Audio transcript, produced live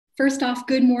First off,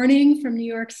 good morning from New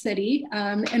York City,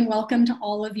 and welcome to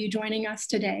all of you joining us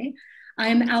today.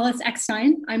 I'm Alice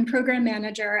Eckstein. I'm Program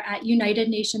Manager at United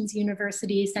Nations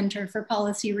University Center for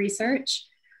Policy Research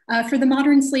for the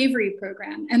Modern Slavery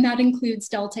Program, and that includes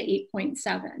Delta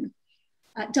 8.7.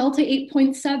 Delta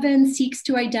 8.7 seeks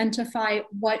to identify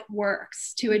what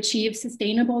works to achieve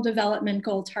Sustainable Development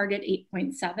Goal Target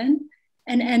 8.7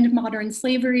 and end modern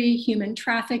slavery, human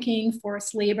trafficking,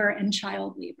 forced labor, and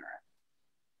child labor.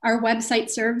 Our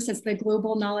website serves as the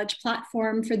global knowledge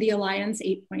platform for the Alliance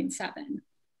 8.7.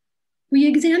 We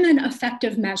examine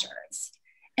effective measures,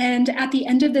 and at the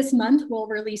end of this month, we'll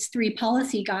release 3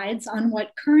 policy guides on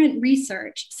what current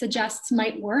research suggests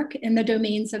might work in the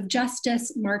domains of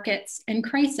justice, markets, and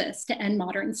crisis to end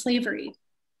modern slavery.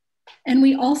 And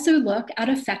we also look at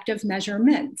effective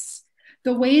measurements,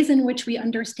 the ways in which we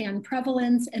understand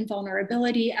prevalence and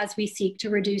vulnerability as we seek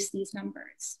to reduce these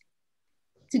numbers.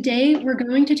 Today, we're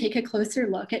going to take a closer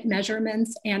look at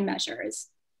measurements and measures.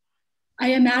 I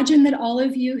imagine that all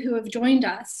of you who have joined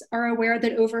us are aware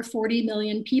that over 40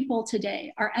 million people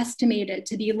today are estimated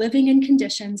to be living in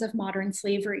conditions of modern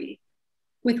slavery,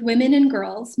 with women and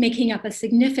girls making up a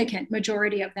significant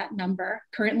majority of that number,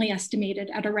 currently estimated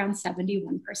at around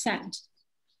 71%.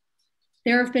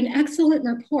 There have been excellent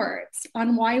reports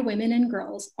on why women and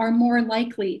girls are more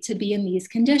likely to be in these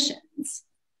conditions.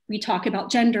 We talk about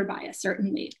gender bias,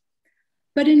 certainly.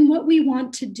 But in what we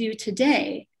want to do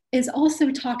today is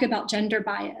also talk about gender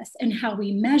bias and how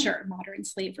we measure modern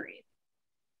slavery.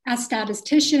 As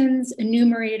statisticians,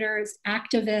 enumerators,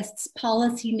 activists,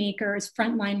 policymakers,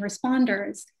 frontline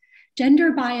responders,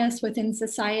 gender bias within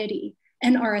society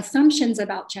and our assumptions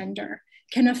about gender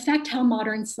can affect how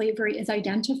modern slavery is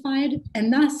identified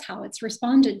and thus how it's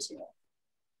responded to.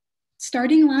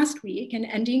 Starting last week and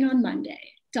ending on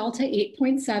Monday, Delta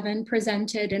 8.7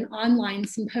 presented an online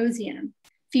symposium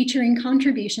featuring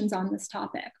contributions on this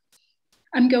topic.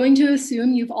 I'm going to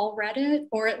assume you've all read it,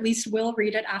 or at least will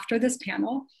read it after this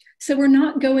panel, so we're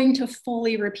not going to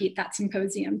fully repeat that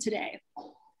symposium today.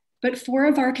 But 4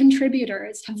 of our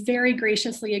contributors have very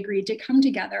graciously agreed to come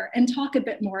together and talk a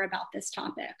bit more about this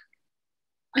topic.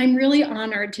 I'm really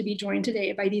honored to be joined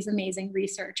today by these amazing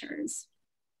researchers.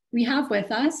 We have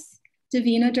with us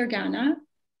Davina Durgana,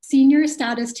 Senior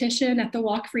Statistician at the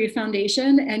Walk Free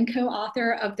Foundation and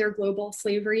co-author of their Global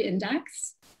Slavery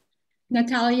Index.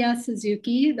 Natalia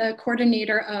Suzuki, the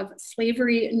coordinator of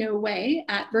Slavery No Way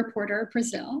at Reporter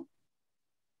Brazil.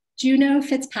 Juno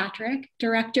Fitzpatrick,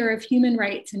 Director of Human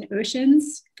Rights and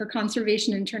Oceans for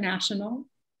Conservation International.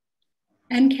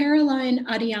 And Caroline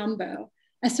Adiambo,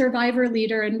 a survivor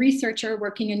leader and researcher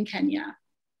working in Kenya.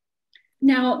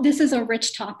 Now, this is a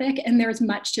rich topic and there's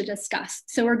much to discuss,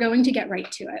 so we're going to get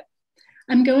right to it.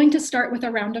 I'm going to start with a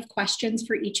round of questions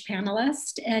for each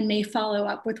panelist and may follow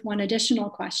up with one additional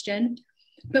question,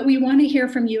 but we want to hear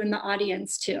from you in the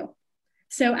audience too.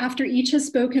 So after each has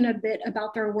spoken a bit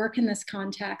about their work in this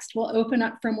context, we'll open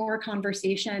up for more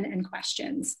conversation and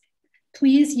questions.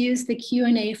 Please use the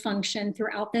Q&A function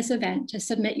throughout this event to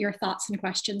submit your thoughts and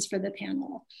questions for the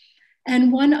panel.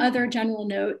 And one other general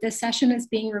note, this session is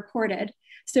being recorded.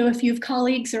 So if you have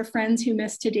colleagues or friends who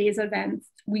missed today's event,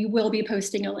 we will be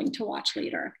posting a link to watch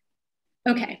later.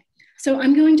 Okay, so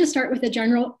I'm going to start with a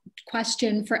general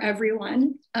question for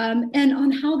everyone and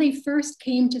on how they first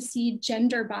came to see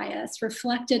gender bias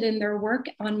reflected in their work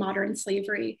on modern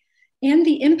slavery and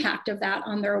the impact of that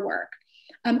on their work.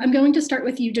 I'm going to start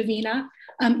with you, Davina.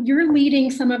 You're leading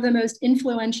some of the most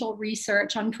influential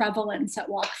research on prevalence at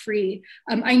Walk Free.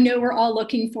 I know we're all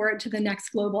looking forward to the next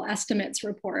Global Estimates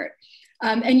report.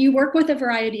 And you work with a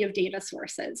variety of data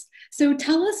sources. So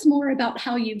tell us more about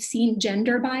how you've seen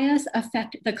gender bias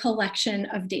affect the collection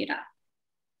of data.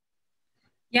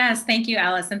 Yes, thank you,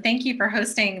 Alice, and thank you for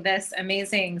hosting this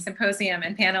amazing symposium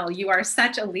and panel. You are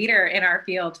such a leader in our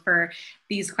field for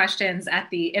these questions at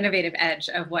the innovative edge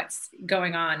of what's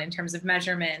going on in terms of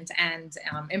measurement and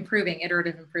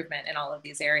iterative improvement in all of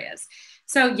these areas.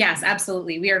 So yes,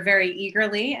 absolutely. We are very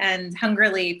eagerly and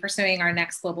hungrily pursuing our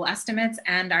next global estimates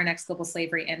and our next global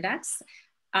slavery index.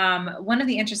 One of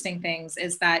the interesting things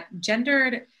is that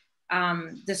gendered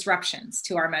disruptions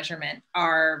to our measurement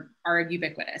are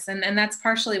ubiquitous. And that's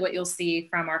partially what you'll see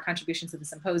from our contributions to the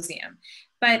symposium.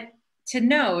 But to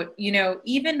note,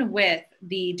 even with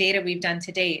the data we've done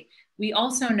to date, we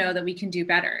also know that we can do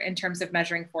better in terms of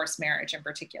measuring forced marriage in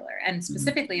particular, and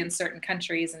specifically in certain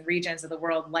countries and regions of the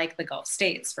world, like the Gulf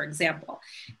states, for example.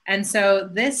 And so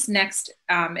this next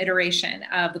iteration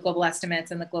of the global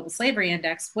estimates and the Global Slavery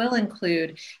Index will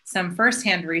include some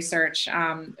firsthand research,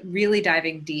 really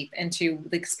diving deep into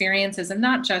the experiences of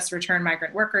not just return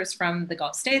migrant workers from the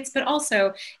Gulf states, but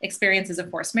also experiences of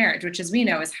forced marriage, which, as we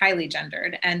know, is highly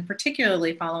gendered. And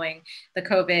particularly following the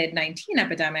COVID-19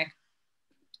 epidemic,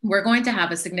 we're going to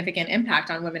have a significant impact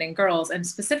on women and girls, and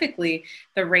specifically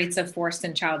the rates of forced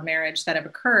and child marriage that have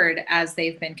occurred as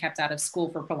they've been kept out of school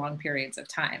for prolonged periods of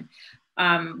time.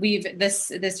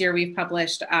 This year we've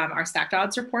published our stacked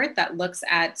odds report that looks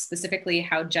at specifically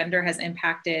how gender has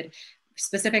impacted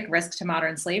specific risk to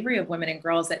modern slavery of women and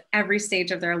girls at every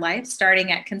stage of their life,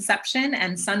 starting at conception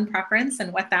and son preference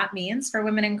and what that means for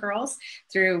women and girls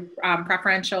through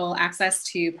preferential access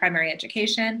to primary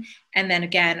education. And then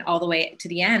again, all the way to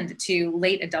the end to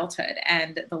late adulthood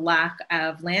and the lack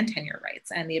of land tenure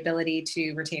rights and the ability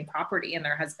to retain property in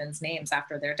their husbands' names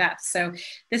after their deaths. So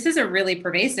this is a really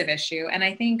pervasive issue. And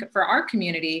I think for our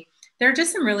community, there are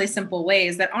just some really simple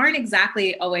ways that aren't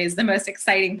exactly always the most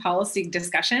exciting policy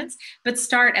discussions, but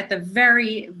start at the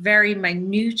very, very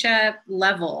minutia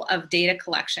level of data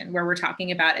collection, where we're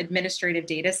talking about administrative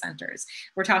data centers.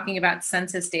 We're talking about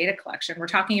census data collection. We're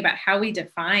talking about how we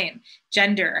define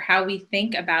gender, how we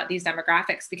think about these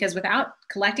demographics, because without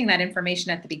collecting that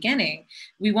information at the beginning,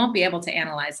 we won't be able to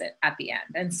analyze it at the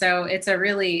end. And so it's a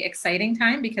really exciting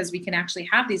time because we can actually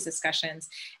have these discussions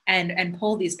and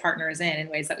pull these partners in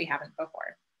ways that we haven't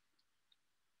before.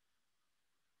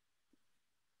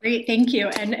 Great, thank you.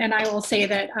 And I will say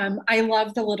that I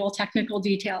love the little technical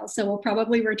details, so we'll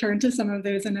probably return to some of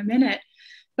those in a minute.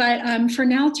 But for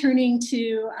now, turning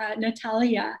to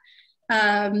Natalia,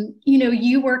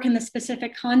 you work in the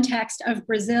specific context of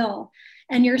Brazil,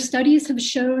 and your studies have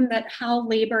shown that how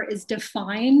labor is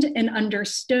defined and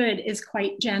understood is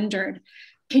quite gendered.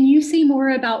 Can you say more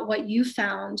about what you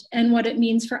found and what it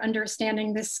means for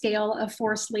understanding the scale of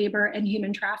forced labor and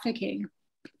human trafficking?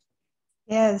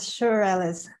 Yes, sure,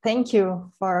 Alice. Thank you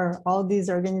for all this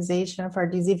organization, for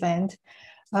this event.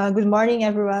 Good morning,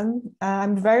 everyone.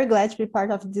 I'm very glad to be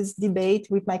part of this debate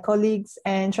with my colleagues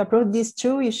and to approach these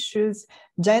two issues,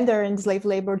 gender and slave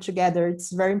labor, together.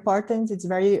 It's very important, it's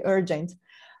very urgent.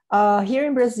 Here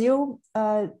in Brazil,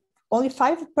 only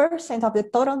 5% of the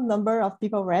total number of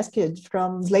people rescued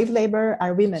from slave labor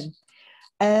are women.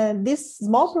 And this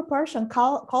small proportion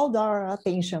called our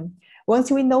attention. Once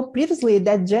we know previously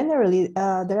that generally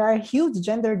there are huge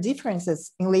gender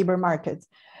differences in labor markets.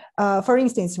 For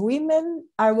instance, women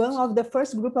are one of the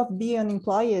first group of being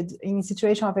unemployed in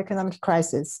situation of economic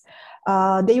crisis.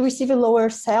 They receive lower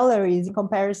salaries in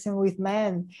comparison with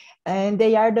men, and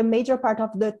they are the major part of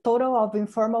the total of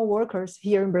informal workers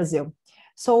here in Brazil.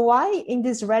 So why in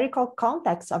this radical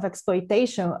context of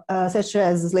exploitation, such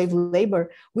as slave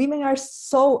labor, women are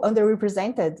so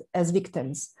underrepresented as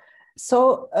victims?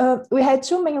 So we had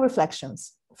two main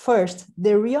reflections. First,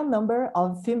 the real number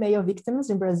of female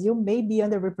victims in Brazil may be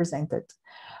underrepresented.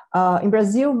 In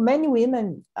Brazil, many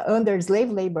women under slave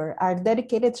labor are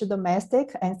dedicated to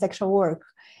domestic and sexual work.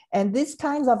 And these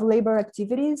kinds of labor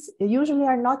activities usually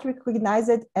are not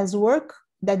recognized as work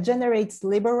that generates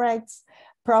labor rights,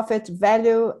 profit,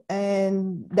 value,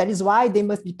 and that is why they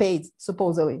must be paid,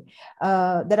 supposedly.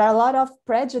 There are a lot of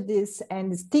prejudice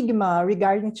and stigma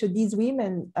regarding to these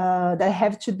women that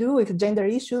have to do with gender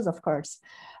issues, of course.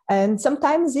 And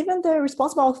sometimes even the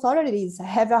responsible authorities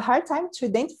have a hard time to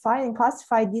identify and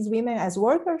classify these women as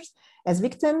workers, as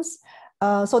victims.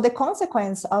 So the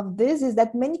consequence of this is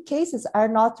that many cases are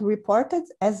not reported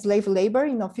as slave labor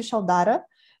in official data,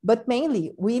 but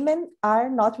mainly women are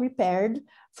not repaired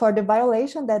for the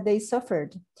violation that they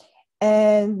suffered.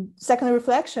 And second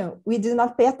reflection, we do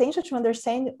not pay attention to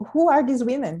understand who are these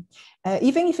women.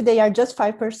 Even if they are just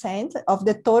 5% of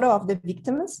the total of the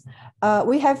victims,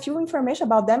 we have few information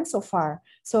about them so far.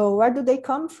 So where do they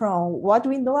come from? What do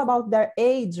we know about their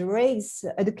age, race,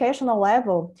 educational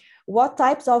level? What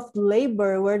types of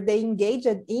labor were they engaged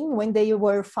in when they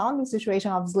were found in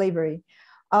situation of slavery?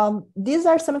 These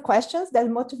are some questions that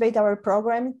motivate our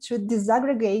program to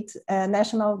disaggregate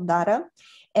national data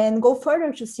and go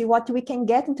further to see what we can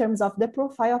get in terms of the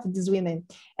profile of these women.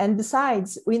 And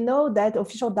besides, we know that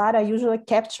official data usually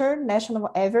capture national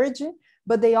average,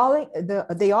 but they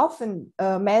often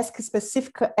mask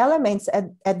specific elements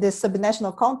at the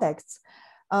subnational context.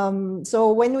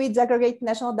 So when we disaggregate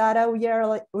national data, we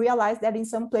realize that in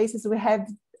some places we have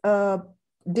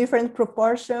different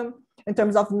proportion in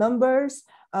terms of numbers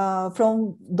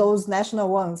from those national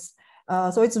ones.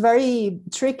 So it's very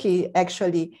tricky,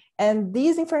 actually. And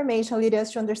these information lead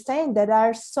us to understand that there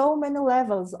are so many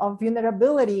levels of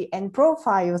vulnerability and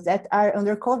profiles that are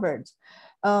undercovered.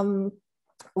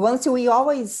 Once we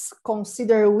always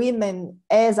consider women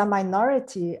as a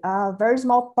minority, a very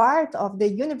small part of the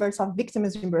universe of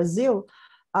victims in Brazil,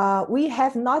 we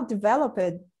have not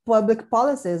developed public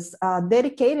policies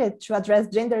dedicated to address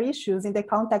gender issues in the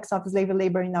context of slave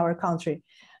labor in our country.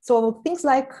 So things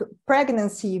like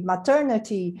pregnancy,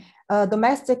 maternity,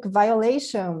 domestic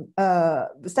violation,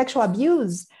 sexual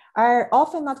abuse are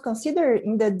often not considered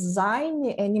in the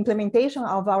design and implementation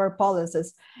of our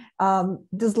policies.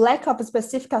 This lack of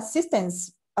specific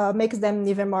assistance makes them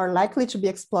even more likely to be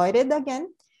exploited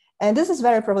again. And this is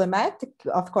very problematic,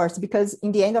 of course, because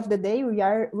in the end of the day, we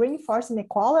are reinforcing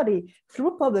equality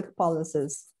through public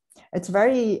policies. It's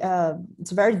very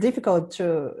difficult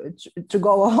to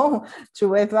go on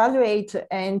to evaluate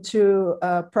and to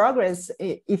progress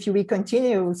if we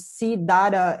continue to see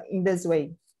data in this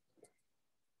way.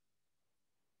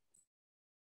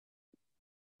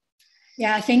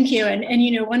 Yeah, thank you. And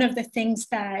you know, one of the things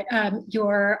that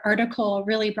your article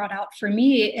really brought out for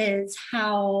me is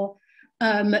how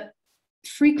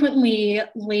frequently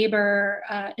labor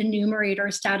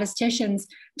enumerators, statisticians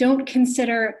don't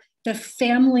consider the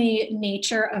family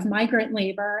nature of migrant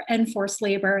labor and forced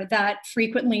labor, that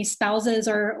frequently spouses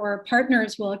or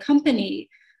partners will accompany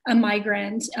a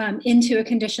migrant into a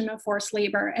condition of forced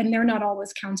labor, and they're not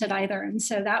always counted either. And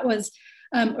so that was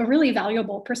a really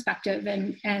valuable perspective,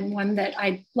 and one that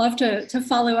I'd love to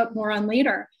follow up more on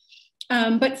later.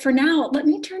 But for now, let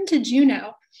me turn to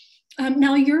Juno.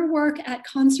 Now, your work at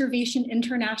Conservation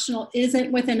International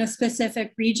isn't within a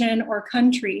specific region or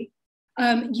country.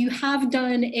 You have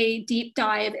done a deep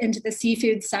dive into the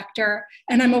seafood sector,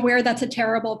 and I'm aware that's a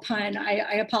terrible pun.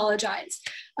 I apologize.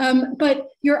 But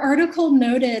your article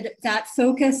noted that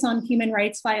focus on human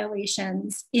rights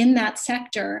violations in that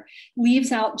sector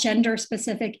leaves out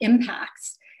gender-specific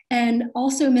impacts and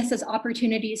also misses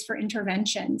opportunities for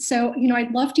intervention. So, you know,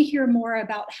 I'd love to hear more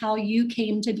about how you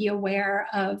came to be aware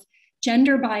of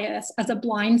gender bias as a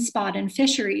blind spot in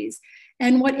fisheries,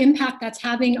 and what impact that's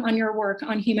having on your work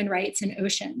on human rights in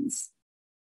oceans.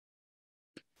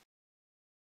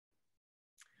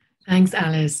 Thanks,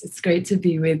 Alice. It's great to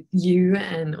be with you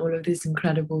and all of these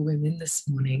incredible women this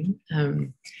morning.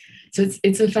 So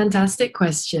it's a fantastic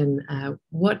question.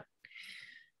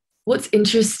 What's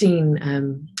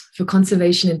interesting for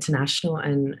Conservation International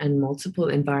and multiple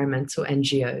environmental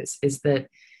NGOs is that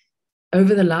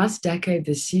over the last decade,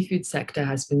 the seafood sector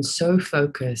has been so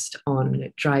focused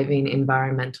on driving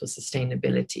environmental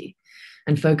sustainability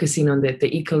and focusing on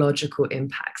the ecological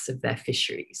impacts of their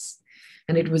fisheries.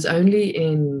 And it was only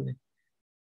in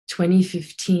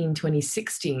 2015,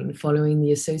 2016, following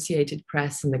the Associated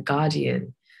Press and The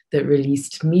Guardian, that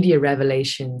released media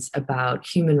revelations about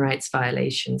human rights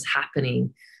violations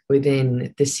happening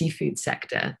within the seafood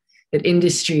sector, that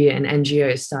industry and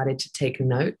NGOs started to take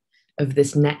note of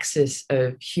this nexus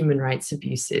of human rights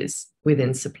abuses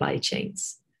within supply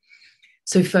chains.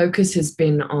 So focus has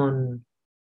been on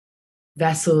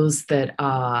vessels that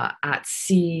are at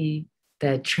sea,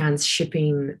 they're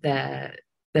transshipping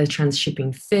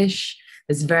fish.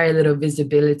 There's very little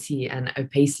visibility and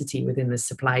opacity within the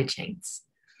supply chains.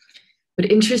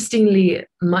 But interestingly,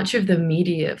 much of the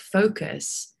media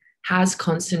focus has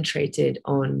concentrated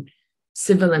on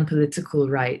civil and political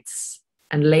rights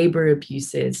and labor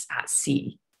abuses at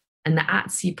sea. And the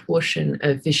at sea portion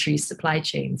of fisheries supply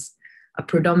chains are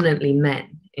predominantly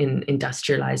men in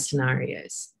industrialized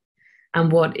scenarios.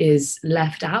 And what is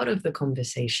left out of the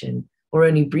conversation, or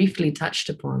only briefly touched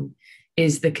upon,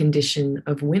 is the condition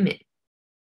of women.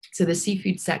 So the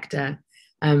seafood sector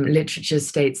literature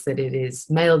states that it is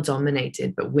male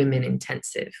dominated, but women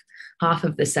intensive. Half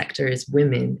of the sector is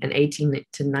women, and 18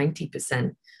 to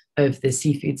 90% of the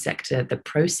seafood sector, the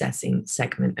processing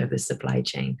segment of the supply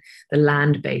chain, the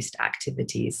land-based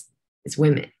activities, is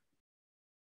women.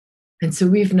 And so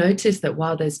we've noticed that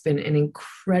while there's been an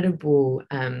incredible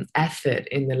effort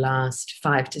in the last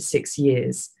 5 to 6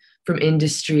 years from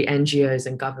industry, NGOs,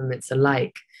 and governments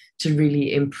alike to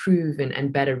really improve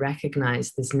and better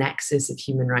recognize this nexus of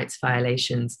human rights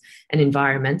violations and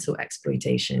environmental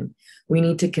exploitation, we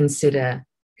need to consider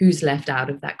who's left out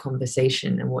of that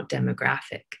conversation and what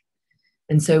demographic.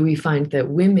 And so we find that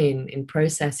women in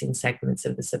processing segments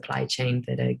of the supply chain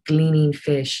that are gleaning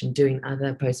fish and doing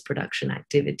other post-production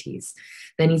activities,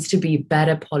 there needs to be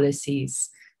better policies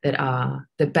that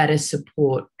better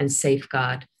support and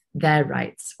safeguard their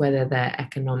rights, whether they're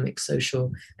economic,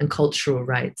 social, and cultural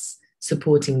rights,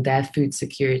 supporting their food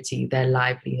security, their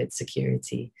livelihood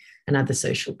security, and other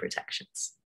social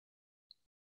protections.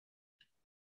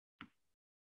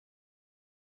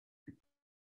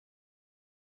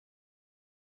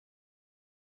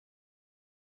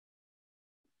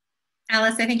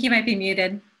 Alice, I think you might be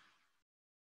muted.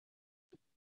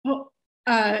 Oh,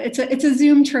 it's a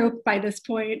Zoom trope by this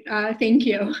point. Thank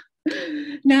you.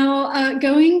 Now,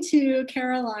 going to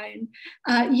Caroline,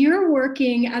 you're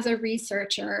working as a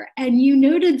researcher, and you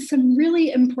noted some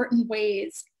really important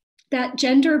ways that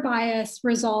gender bias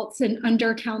results in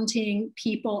undercounting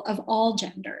people of all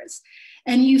genders.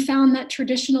 And you found that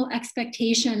traditional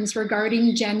expectations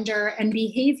regarding gender and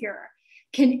behavior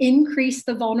can increase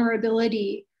the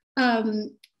vulnerability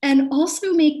and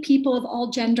also make people of all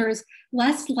genders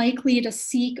less likely to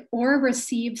seek or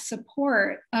receive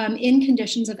support in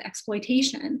conditions of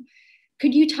exploitation.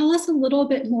 Could you tell us a little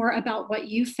bit more about what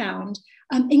you found,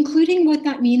 including what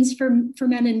that means for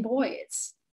men and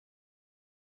boys?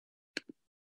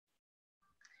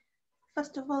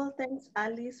 First of all, thanks,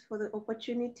 Alice, for the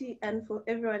opportunity and for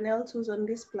everyone else who's on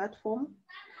this platform.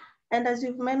 And as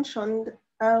you've mentioned,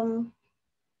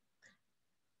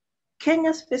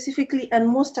 Kenya specifically and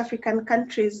most African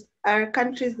countries are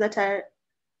countries that are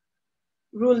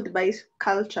ruled by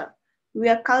culture. We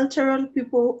are cultural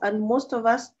people, and most of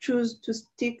us choose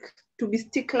to be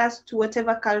sticklers to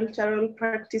whatever cultural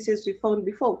practices we found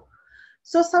before.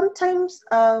 So sometimes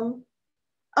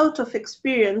out of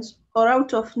experience or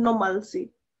out of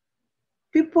normalcy,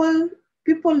 people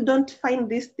don't find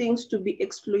these things to be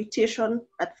exploitation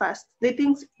at first. They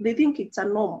think it's a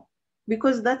norm,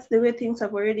 because that's the way things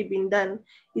have already been done.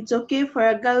 It's okay for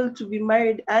a girl to be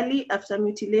married early after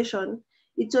mutilation.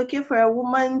 It's okay for a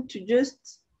woman to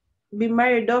just be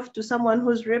married off to someone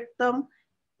who's raped them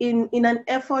in an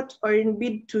effort or in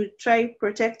bid to try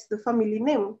protect the family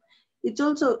name. It's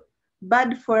also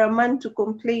bad for a man to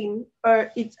complain,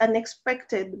 or it's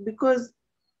unexpected because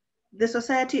the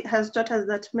society has taught us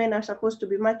that men are supposed to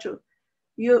be macho.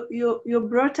 You're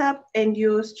brought up and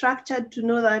you're structured to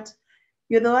know that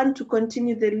you're the one to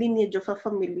continue the lineage of a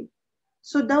family.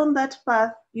 So down that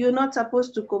path, you're not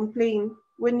supposed to complain.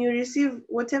 When you receive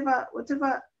whatever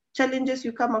challenges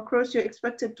you come across, you're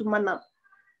expected to man up.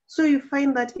 So you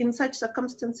find that in such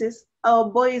circumstances, our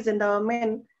boys and our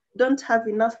men don't have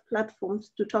enough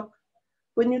platforms to talk.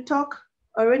 When you talk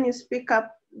or when you speak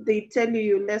up, they tell you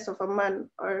you're less of a man,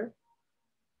 or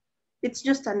it's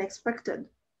just unexpected.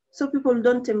 So people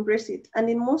don't embrace it. And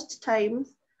in most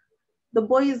times, the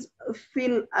boys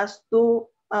feel as though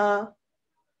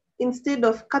instead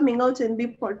of coming out and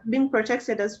being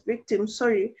protected as victims,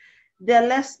 they're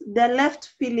left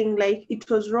feeling like it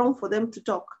was wrong for them to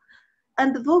talk.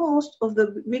 And though most of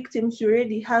the victims you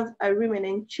already have are women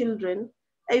and children,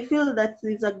 I feel that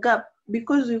there's a gap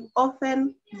because we've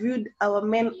often viewed our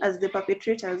men as the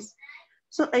perpetrators.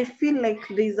 So I feel like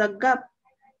there's a gap,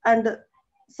 and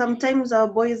sometimes our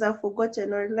boys are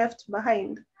forgotten or left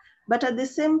behind. But at the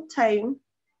same time,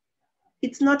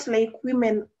 it's not like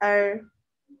women are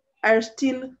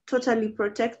still totally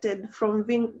protected from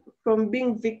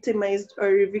being victimized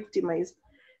or re-victimized,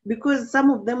 because some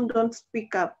of them don't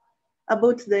speak up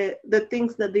about the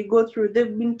things that they go through.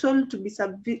 They've been told to be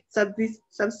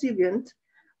subservient,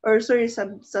 or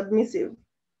submissive.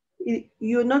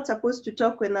 You're not supposed to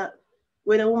talk when a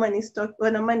man is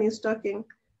talking,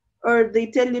 or they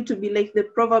tell you to be like the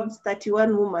Proverbs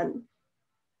 31 woman,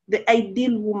 the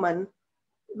ideal woman.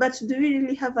 But do we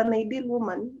really have an ideal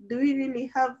woman? Do we really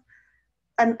have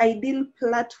an ideal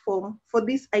platform for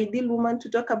this ideal woman to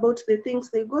talk about the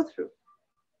things they go through?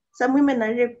 Some women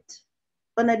are raped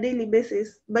on a daily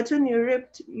basis, but when you're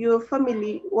raped, your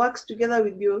family works together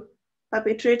with your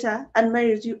perpetrator and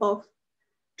marries you off,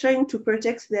 trying to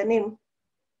protect their name.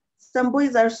 Some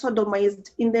boys are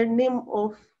sodomized in the name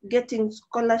of getting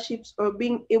scholarships or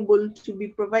being able to be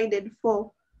provided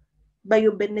for by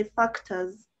your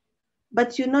benefactors,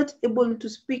 but you're not able to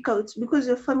speak out because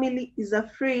your family is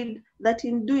afraid that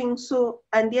in doing so,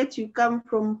 and yet you come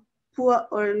from poor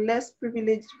or less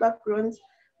privileged backgrounds,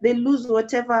 they lose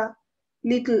whatever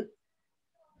little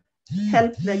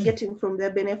help they're getting from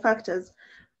their benefactors.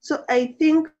 So I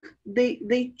think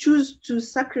they choose to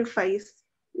sacrifice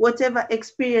whatever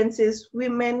experiences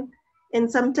women and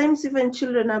sometimes even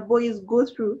children or boys go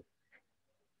through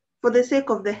for the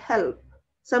sake of the help.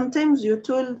 Sometimes you're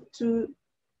told to,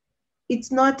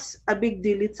 it's not a big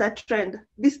deal, it's a trend.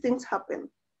 These things happen.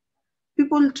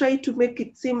 People try to make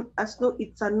it seem as though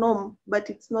it's a norm, but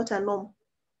it's not a norm,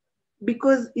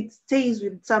 because it stays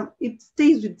with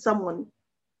someone.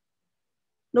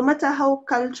 No matter how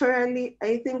culturally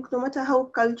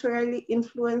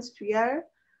influenced we are,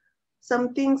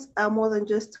 some things are more than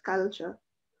just culture.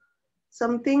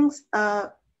 Some things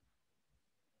are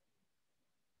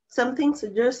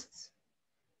just,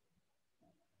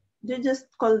 they just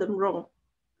call them wrong.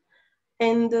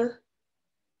 And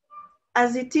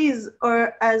as it is,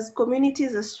 or as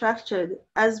communities are structured,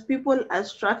 as people are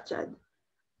structured,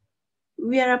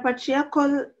 we are a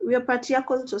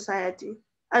patriarchal society.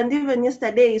 And even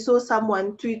yesterday, I saw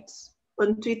someone tweet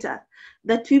on Twitter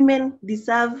that women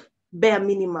deserve bare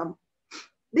minimum.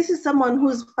 This is someone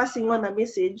who's passing on a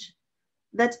message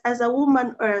that as a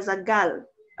woman or as a girl,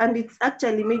 and it's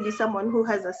actually maybe someone who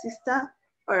has a sister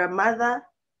or a mother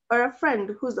or a friend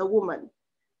who's a woman,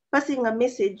 passing a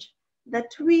message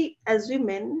that we as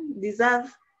women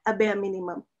deserve a bare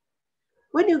minimum.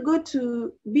 When you go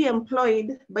to be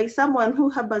employed by someone who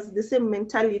has the same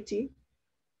mentality,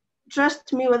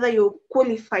 trust me, whether you're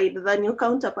qualified than your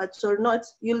counterparts or not,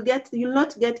 you'll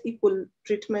not get equal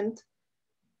treatment.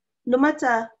 No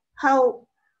matter how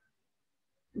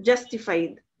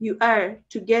justified you are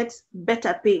to get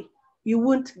better pay, you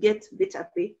won't get better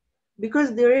pay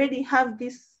because they already have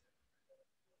these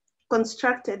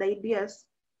constructed ideas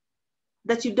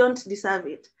that you don't deserve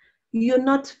it. You're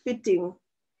not fitting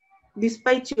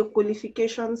despite your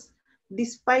qualifications,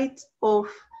 despite of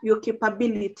your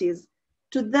capabilities.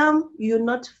 To them, you're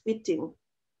not fitting.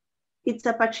 It's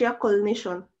a patriarchal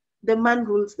nation. The man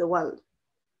rules the world.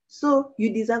 So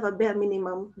you deserve a bare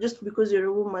minimum just because you're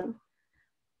a woman.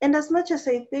 And as much as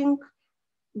I think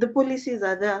the policies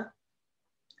are there,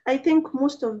 I think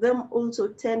most of them also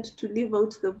tend to leave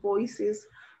out the voices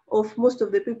of most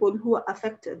of the people who are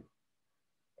affected.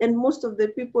 And most of the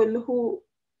people who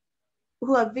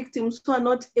are victims, who are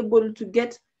not able to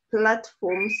get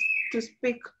platforms to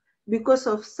speak because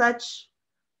of such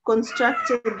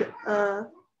constructed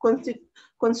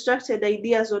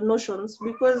ideas or notions.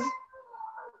 Because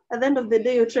at the end of the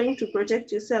day, you're trying to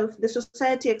protect yourself. The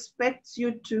society expects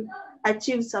you to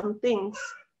achieve some things.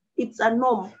 It's a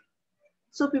norm.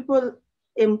 So people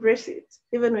embrace it,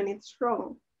 even when it's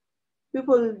wrong.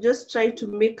 People just try to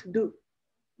make do.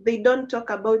 They don't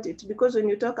talk about it because when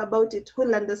you talk about it,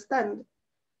 who'll understand?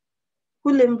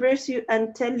 Who'll embrace you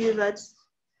and tell you that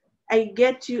I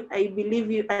get you, I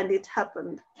believe you, and it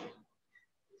happened.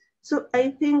 So I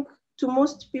think to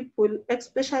most people,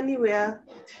 especially where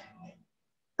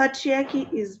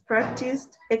patriarchy is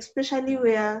practiced, especially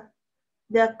where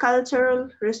there are cultural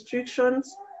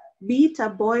restrictions, be it a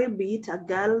boy, be it a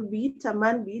girl, be it a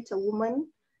man, be it a woman,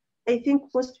 I think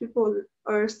most people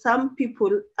or some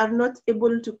people are not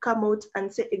able to come out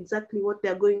and say exactly what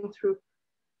they're going through.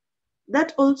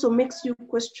 That also makes you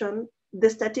question the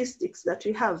statistics that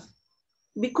we have.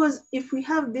 Because if we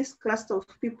have this cluster of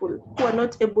people who are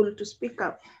not able to speak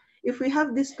up, if we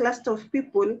have this cluster of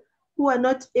people who are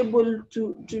not able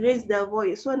to raise their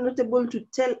voice, who are not able to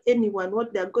tell anyone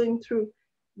what they're going through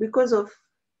because of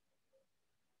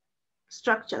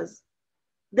structures,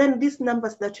 then these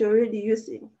numbers that you're already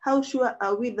using, how sure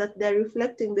are we that they're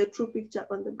reflecting the true picture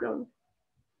on the ground?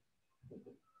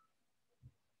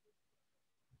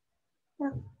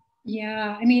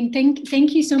 Yeah, I mean,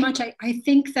 thank you so much. I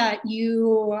think that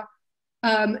you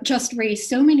just raised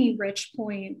so many rich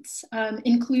points,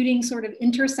 including sort of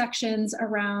intersections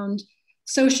around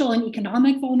social and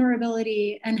economic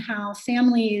vulnerability and how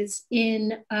families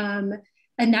in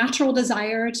a natural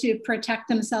desire to protect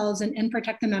themselves and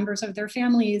protect the members of their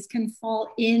families can fall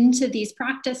into these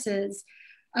practices.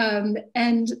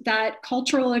 And that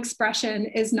cultural expression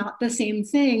is not the same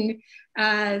thing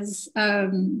as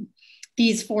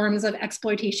these forms of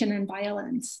exploitation and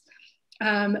violence.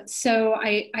 So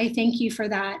I thank you for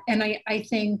that. And I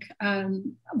think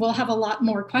we'll have a lot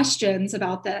more questions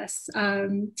about this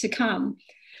to come.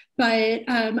 But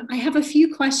I have a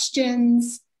few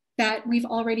questions that we've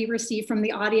already received from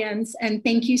the audience. And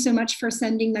thank you so much for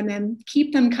sending them in.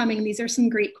 Keep them coming. These are some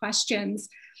great questions.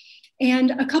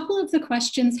 And a couple of the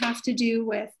questions have to do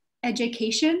with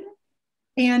education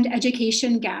and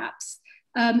education gaps.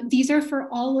 These are for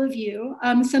all of you.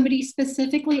 Somebody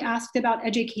specifically asked about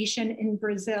education in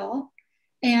Brazil,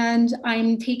 and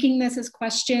I'm taking this as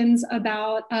questions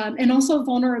about, and also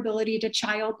vulnerability to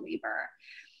child labor.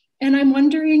 And I'm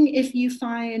wondering if you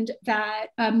find that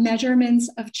measurements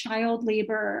of child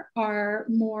labor are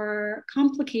more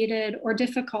complicated or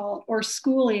difficult, or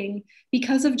schooling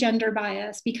because of gender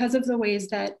bias, because of the ways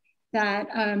that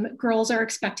girls are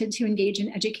expected to engage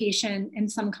in education in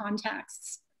some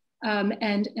contexts.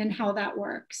 And how that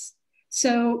works.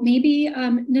 So maybe,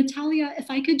 Natalia, if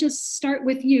I could just start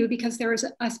with you, because there was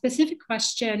a specific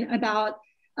question about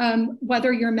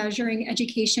whether you're measuring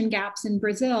education gaps in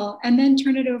Brazil, and then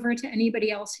turn it over to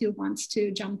anybody else who wants to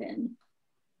jump in.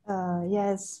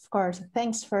 Yes, of course.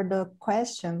 Thanks for the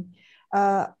question.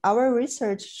 Our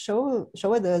research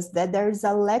showed us that there is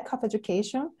a lack of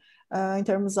education in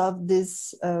terms of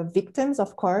these victims,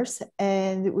 of course,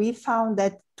 and we found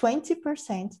that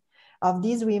 20% of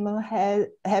these women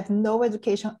have no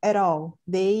education at all.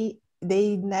 They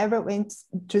never went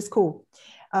to school.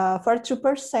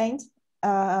 42%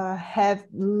 have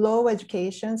low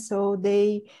education, so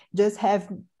they just have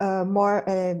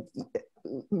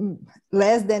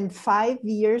less than 5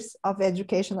 years of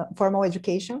education, formal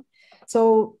education.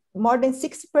 So more than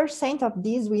 60% of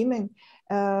these women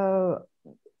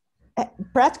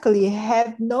practically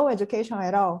have no education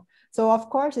at all. So of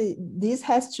course, this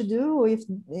has to do with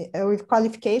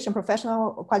qualification,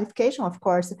 professional qualification, of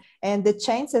course, and the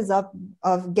chances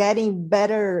of getting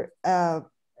better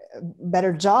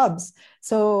jobs.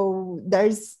 So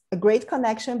there's a great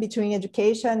connection between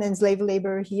education and slave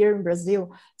labor here in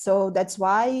Brazil. So that's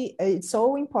why it's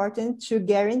so important to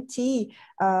guarantee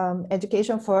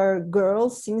education for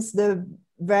girls since the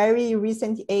very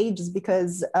recent ages,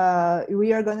 because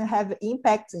we are going to have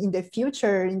impact in the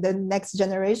future, in the next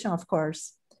generation, of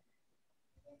course.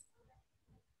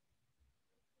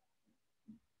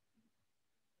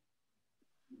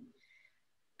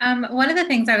 One of the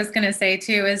things I was going to say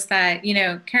too is that, you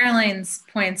know, Caroline's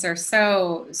points are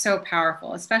so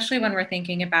powerful, especially when we're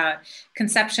thinking about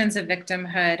conceptions of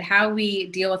victimhood, how we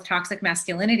deal with toxic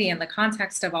masculinity in the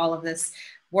context of all of this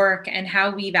work, and how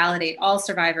we validate all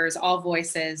survivors, all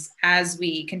voices, as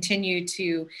we continue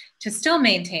to still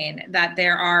maintain that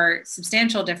there are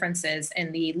substantial differences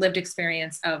in the lived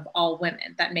experience of all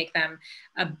women that make them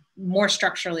more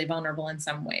structurally vulnerable in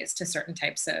some ways to certain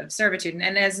types of servitude.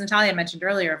 And as Natalia mentioned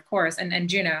earlier, of course, and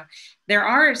Juno, there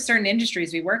are certain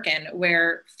industries we work in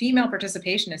where female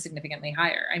participation is significantly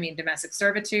higher. I mean, domestic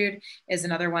servitude is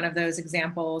another one of those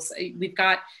examples. We've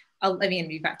got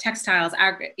textiles,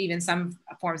 even some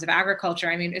forms of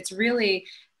agriculture. I mean, it's really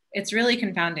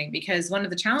confounding, because one of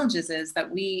the challenges is that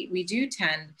we do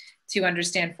tend to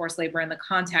understand forced labor in the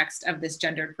context of this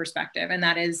gendered perspective. And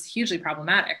that is hugely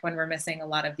problematic when we're missing a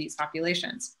lot of these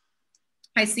populations.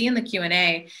 I see in the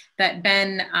Q&A that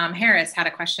Ben Harris had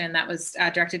a question that was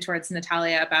directed towards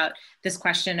Natalia about this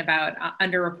question about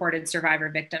underreported survivor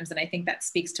victims. And I think that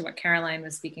speaks to what Caroline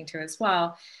was speaking to as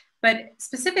well. But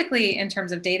specifically in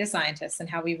terms of data scientists and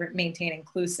how we maintain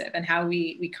inclusive and how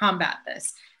we combat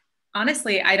this,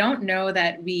 honestly, I don't know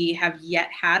that we have yet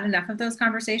had enough of those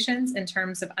conversations in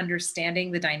terms of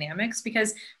understanding the dynamics,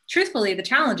 because truthfully, the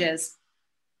challenge is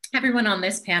everyone on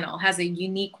this panel has a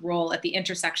unique role at the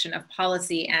intersection of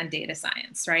policy and data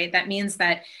science, right? That means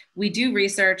that we do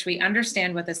research, we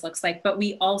understand what this looks like, but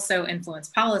we also influence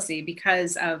policy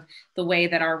because of the way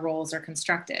that our roles are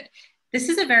constructed. This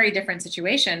is a very different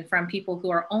situation from people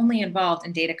who are only involved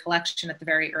in data collection at the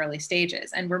very early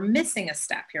stages. And we're missing a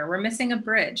step here. We're missing a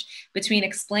bridge between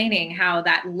explaining how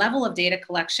that level of data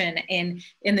collection in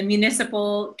the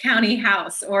municipal county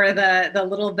house or the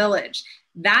little village,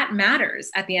 that matters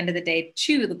at the end of the day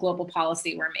to the global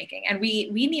policy we're making. And we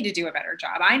need to do a better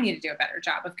job. I need to do a better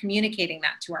job of communicating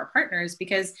that to our partners,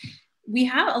 because we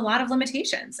have a lot of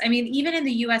limitations. I mean, even in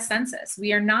the US Census,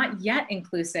 we are not yet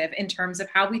inclusive in terms of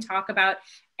how we talk about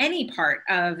any part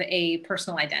of a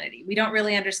personal identity. We don't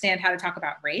really understand how to talk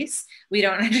about race. We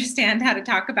don't understand how to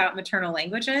talk about maternal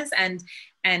languages and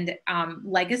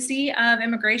legacy of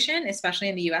immigration, especially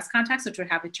in the US context, which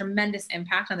would have a tremendous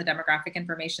impact on the demographic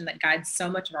information that guides so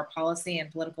much of our policy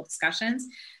and political discussions.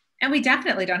 And we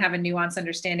definitely don't have a nuanced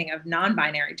understanding of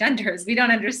non-binary genders. We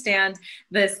don't understand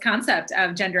this concept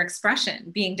of gender expression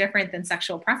being different than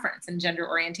sexual preference and gender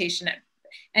orientation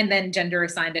and then gender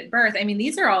assigned at birth. I mean,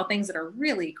 these are all things that are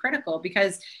really critical,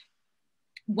 because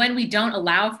when we don't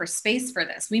allow for space for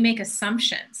this, we make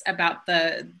assumptions about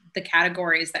the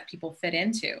categories that people fit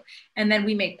into. And then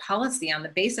we make policy on the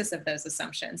basis of those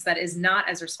assumptions that is not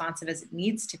as responsive as it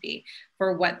needs to be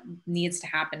for what needs to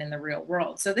happen in the real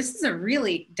world. So this is a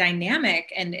really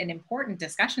dynamic and an important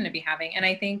discussion to be having. And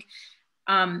I think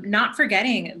not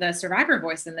forgetting the survivor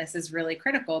voice in this is really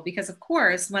critical, because of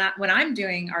course, when I'm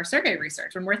doing our survey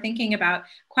research, when we're thinking about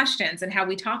questions and how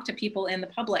we talk to people in the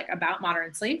public about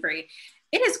modern slavery,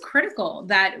 it is critical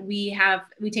that we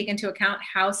take into account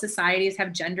how societies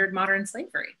have gendered modern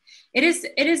slavery. It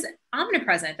is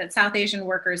omnipresent that South Asian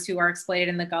workers who are exploited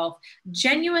in the Gulf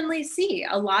genuinely see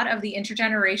a lot of the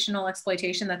intergenerational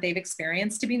exploitation that they've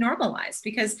experienced to be normalized,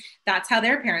 because that's how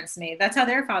their parents made, that's how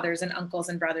their fathers and uncles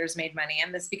and brothers made money.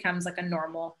 And this becomes like a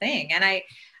normal thing. And I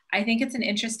think it's an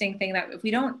interesting thing that if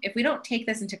we don't take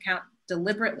this into account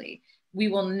deliberately, we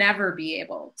will never be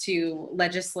able to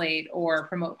legislate or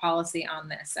promote policy on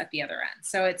this at the other end.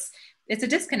 So it's it's a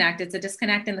disconnect. It's a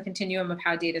disconnect in the continuum of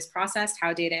how data is processed,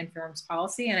 how data informs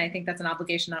policy. And I think that's an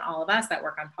obligation on all of us that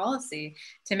work on policy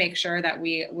to make sure that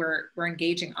we're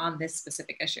engaging on this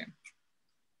specific issue.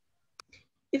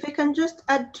 If I can just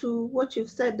add to what you've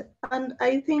said, and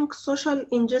I think social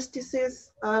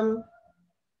injustices are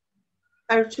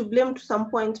to blame to some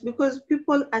point, because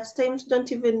people at times don't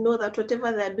even know that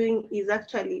whatever they're doing is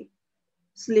actually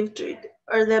slave trade,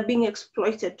 or they're being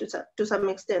exploited to some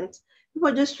extent. People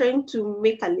are just trying to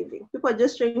make a living. People are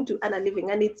just trying to earn a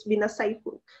living, and it's been a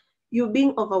cycle. You're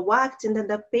being overworked and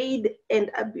underpaid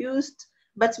and abused,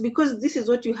 but because this is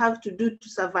what you have to do to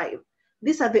survive,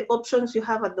 these are the options you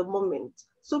have at the moment.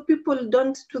 So people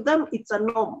don't, to them, it's a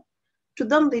norm. To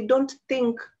them, they don't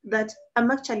think that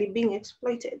I'm actually being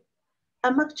exploited.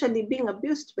 I'm actually being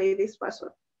abused by this person.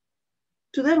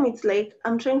 To them, it's like,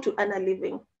 I'm trying to earn a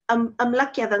living. I'm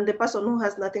luckier than the person who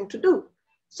has nothing to do.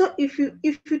 So if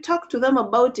you talk to them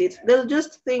about it, they'll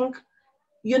just think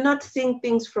you're not seeing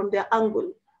things from their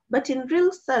angle. But in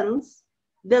real sense,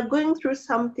 they're going through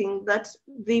something that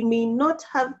they may not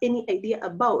have any idea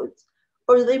about,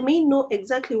 or they may know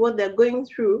exactly what they're going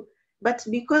through, but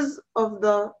because of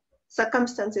the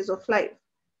circumstances of life,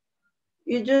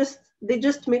 they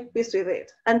just make peace with it.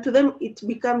 And to them, it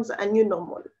becomes a new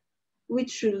normal,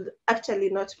 which should actually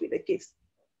not be the case.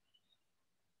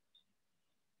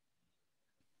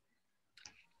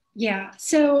 Yeah,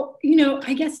 so, you know,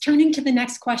 I guess turning to the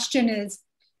next question is,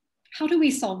 how do we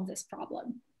solve this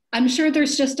problem? I'm sure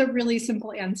there's just a really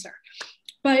simple answer.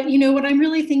 But, you know, what I'm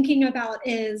really thinking about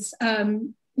is,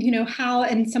 you know, how,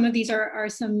 and some of these are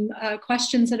some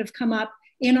questions that have come up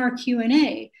in our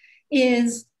Q&A,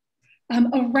 is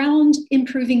around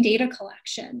improving data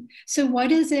collection. So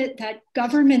what is it that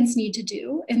governments need to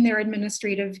do in their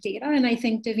administrative data? And I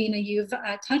think, Davina, you've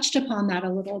touched upon that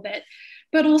a little bit.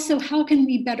 But also, how can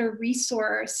we better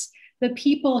resource the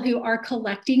people who are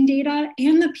collecting data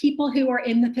and the people who are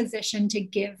in the position to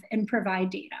give and provide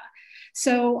data?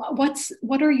 So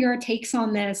what are your takes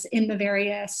on this in the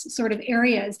various sort of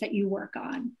areas that you work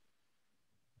on?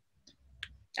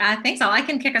 Thanks, all. I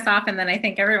can kick us off, and then I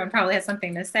think everyone probably has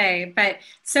something to say. But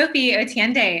Sophie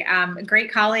Otiende,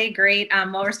 great colleague, great,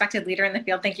 well-respected leader in the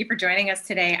field. Thank you for joining us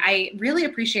today. I really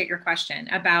appreciate your question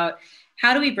about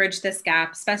how do we bridge this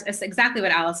gap? It's exactly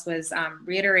what Alice was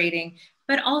reiterating,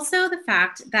 but also the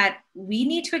fact that we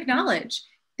need to acknowledge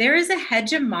there is a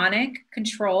hegemonic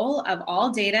control of all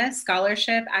data,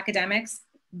 scholarship, academics,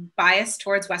 biased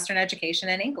towards Western education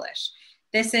and English.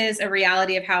 This is a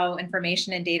reality of how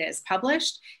information and data is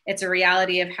published. It's a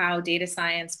reality of how data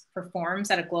science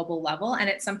performs at a global level, and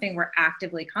it's something we're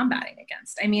actively combating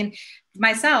against. I mean,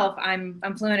 myself, I'm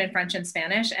fluent in French and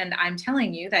Spanish, and I'm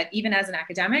telling you that even as an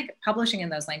academic, publishing in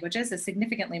those languages is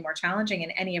significantly more challenging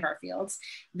in any of our fields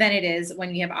than it is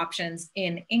when you have options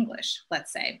in English,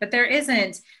 let's say. But there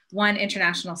isn't one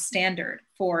international standard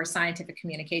for scientific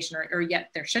communication, or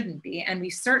yet there shouldn't be. And we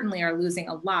certainly are losing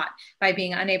a lot by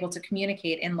being unable to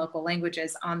communicate in local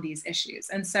languages on these issues.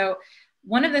 And so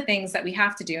one of the things that we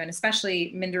have to do, and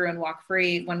especially Mindaru and Walk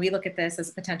Free, when we look at this as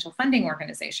a potential funding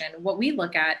organization, what we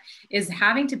look at is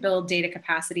having to build data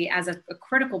capacity as a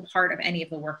critical part of any of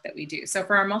the work that we do. So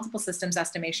for our multiple systems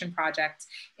estimation project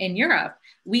in Europe,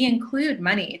 we include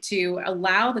money to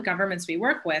allow the governments we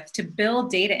work with to build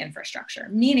data infrastructure,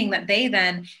 meaning that they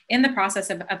then, in the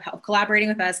process of collaborating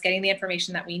with us, getting the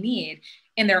information that we need,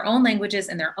 in their own languages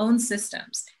and their own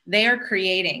systems, they are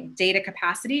creating data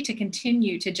capacity to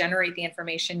continue to generate the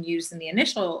information used in the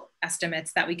initial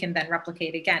estimates that we can then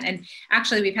replicate again. And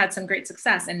actually, we've had some great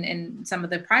success in some of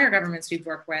the prior governments we've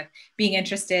worked with being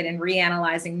interested in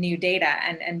reanalyzing new data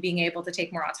and being able to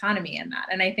take more autonomy in that.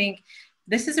 And I think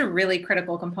this is a really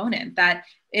critical component, that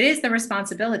it is the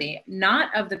responsibility,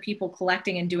 not of the people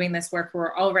collecting and doing this work who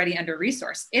are already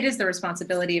under-resourced. It is the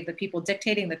responsibility of the people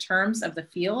dictating the terms of the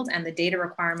field and the data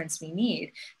requirements we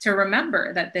need to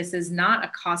remember that this is not a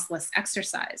costless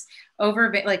exercise.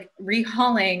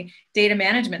 Rehauling data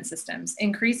management systems,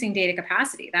 increasing data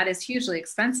capacity, that is hugely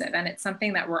expensive. And it's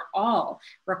something that we're all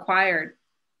required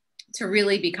to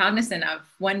really be cognizant of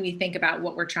when we think about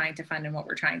what we're trying to fund and what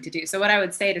we're trying to do. So what I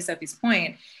would say to Sophie's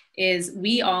point is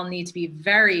we all need to be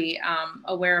very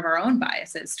aware of our own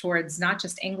biases towards not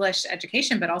just English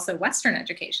education, but also Western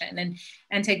education,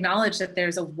 and to acknowledge that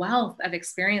there's a wealth of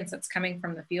experience that's coming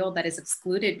from the field that is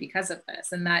excluded because of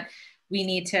this, and that we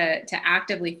need to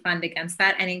actively fund against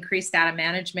that and increase data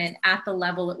management at the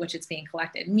level at which it's being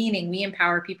collected, meaning we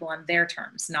empower people on their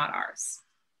terms, not ours.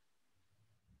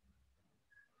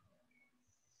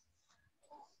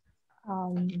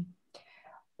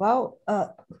 Well,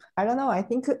 I don't know. I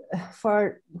think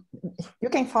you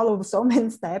can follow so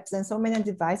many steps and so many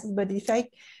devices, but if I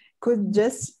could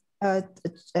just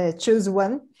choose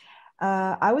one,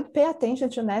 I would pay attention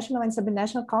to national and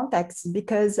subnational contexts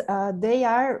because they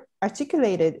are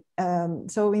articulated.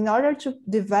 So in order to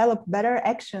develop better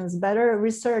actions, better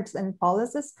research and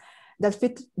policies that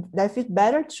fit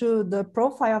better to the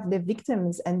profile of the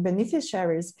victims and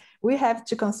beneficiaries, we have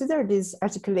to consider this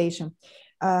articulation.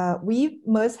 We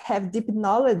must have deep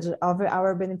knowledge of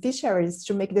our beneficiaries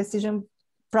to make decisions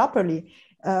properly,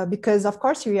 because of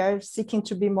course we are seeking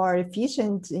to be more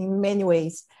efficient in many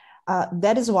ways.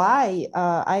 That is why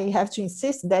I have to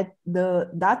insist that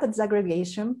the data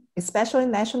disaggregation, especially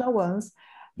national ones,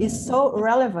 is so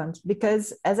relevant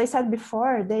because, as I said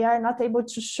before, they are not able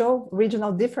to show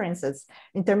regional differences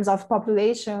in terms of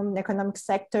population, economic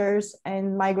sectors,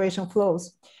 and migration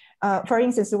flows. For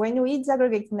instance, when we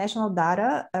disaggregate national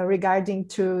data regarding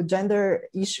to gender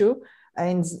issue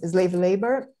and slave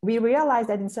labor, we realize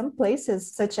that in some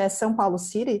places, such as São Paulo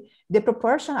City, the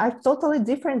proportions are totally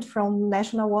different from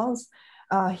national ones.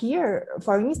 Here,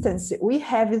 for instance, we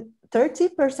have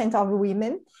 30% of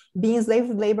women being slave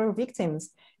labor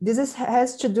victims. This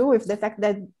has to do with the fact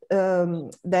that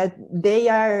that they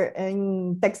are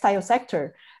in textile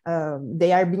sector,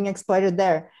 they are being exploited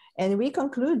there. And we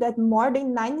conclude that more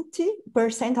than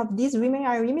 90% of these women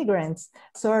are immigrants.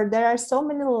 So there are so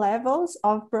many levels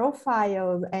of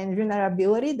profile and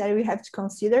vulnerability that we have to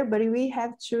consider, but we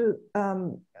have to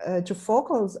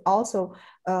focus also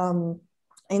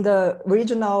in the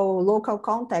regional, local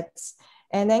context.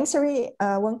 And answering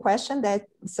one question that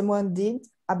someone did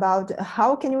about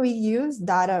how can we use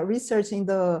data research in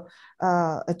the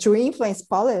to influence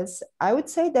policy, I would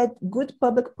say that good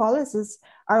public policies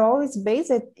are always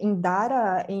based in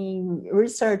data, in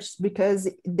research, because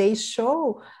they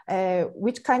show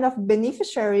which kind of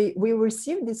beneficiary will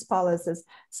receive these policies.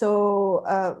 So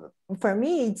for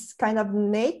me, it's kind of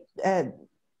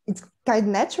it's kind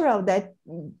of natural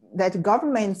that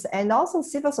governments and also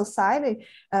civil society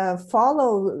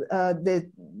follow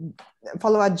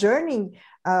a journey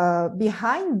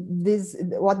behind this,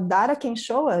 what data can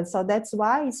show us. So that's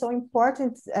why it's so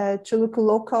important to look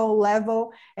local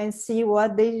level and see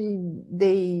what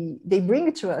they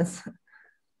bring to us.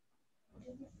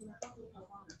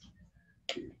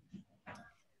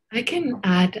 I can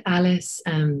add, Alice,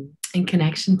 in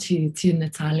connection to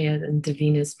Natalia and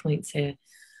Davina's points here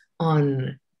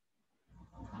on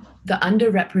the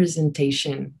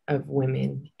underrepresentation of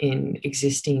women in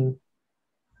existing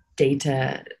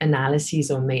data analyses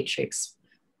or matrix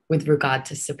with regard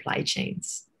to supply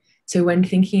chains. So when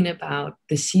thinking about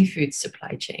the seafood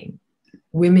supply chain,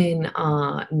 women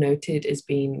are noted as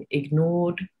being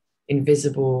ignored,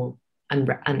 invisible, and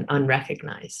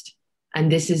unrecognized.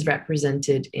 And this is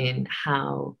represented in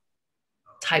how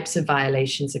types of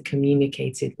violations are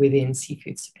communicated within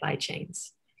seafood supply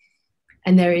chains.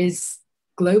 And there is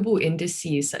global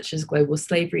indices such as Global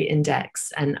Slavery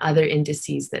Index and other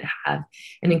indices that have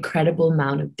an incredible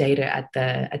amount of data at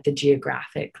the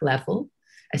geographic level,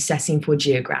 assessing for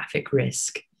geographic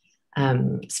risk.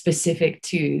 Specific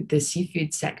to the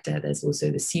seafood sector, there's also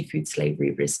the Seafood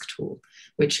Slavery Risk Tool,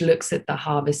 which looks at the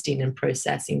harvesting and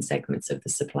processing segments of the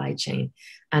supply chain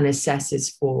and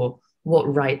assesses for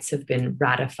what rights have been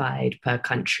ratified per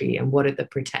country and what are the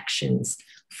protections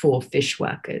for fish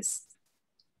workers.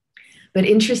 But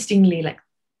interestingly, like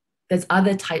there's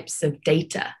other types of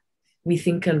data. We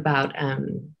think about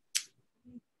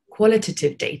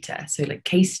qualitative data, so like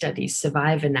case studies,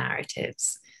 survivor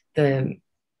narratives, the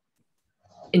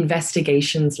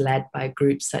investigations led by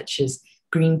groups such as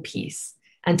Greenpeace.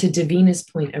 And to Davina's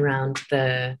point around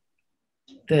the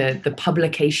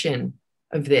publication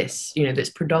of this, that's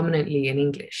predominantly in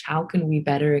English, how can we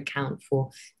better account for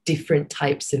different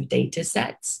types of data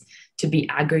sets to be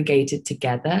aggregated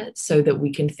together so that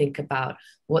we can think about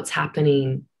what's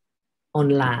happening on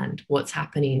land, what's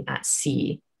happening at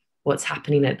sea, what's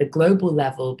happening at the global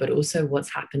level, but also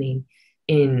what's happening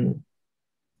in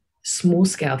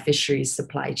small-scale fisheries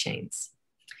supply chains.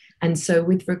 And so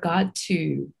with regard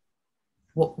to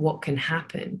what can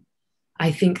happen,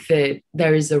 I think that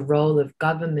there is a role of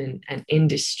government and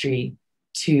industry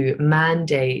to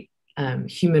mandate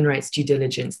human rights due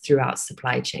diligence throughout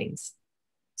supply chains.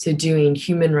 So doing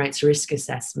human rights risk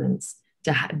assessments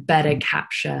to better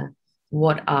capture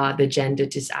what are the gender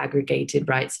disaggregated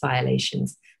rights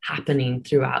violations happening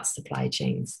throughout supply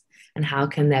chains, and how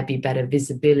can there be better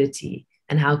visibility,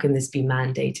 and how can this be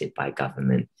mandated by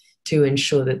government to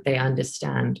ensure that they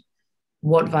understand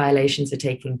what violations are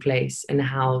taking place and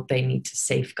how they need to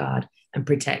safeguard and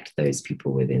protect those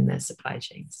people within their supply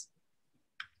chains.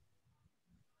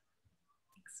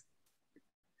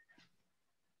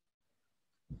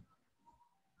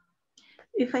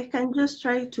 If I can just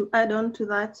try to add on to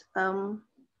that,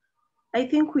 I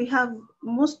think we have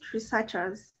most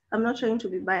researchers, I'm not trying to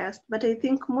be biased, but I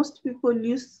think most people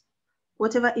use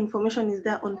whatever information is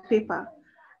there on paper.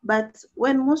 But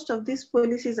when most of these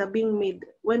policies are being made,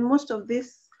 when most of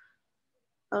these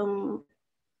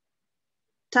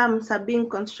terms are being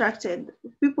constructed,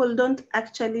 people don't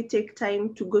actually take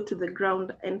time to go to the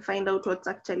ground and find out what's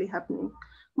actually happening.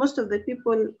 Most of the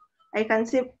people, I can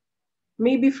say,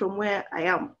 maybe from where I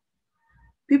am,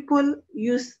 people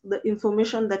use the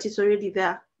information that is already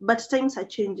there, but times are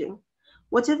changing.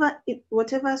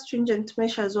 Whatever stringent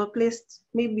measures were placed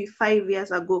maybe 5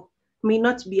 years ago may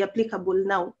not be applicable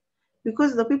now,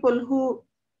 because the people who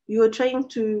you're trying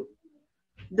to,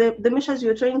 the measures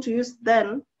you're trying to use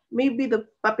then, maybe the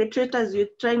perpetrators you're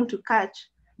trying to catch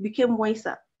became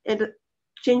wiser and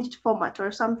changed format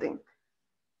or something.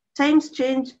 Times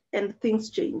change and things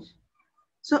change.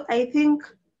 So I think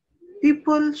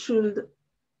people should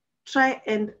try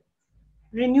and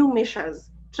renew measures,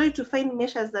 try to find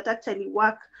measures that actually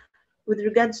work with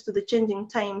regards to the changing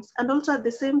times. And also at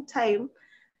the same time,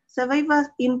 survivors'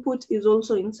 input is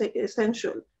also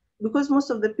essential, because most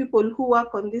of the people who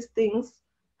work on these things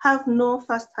have no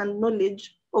first-hand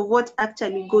knowledge of what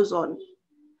actually goes on.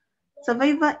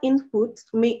 Survivor input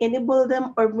may enable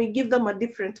them or may give them a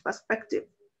different perspective,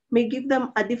 may give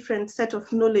them a different set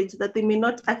of knowledge that they may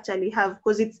not actually have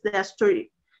because it's their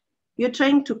story. You're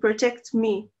trying to protect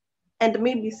me and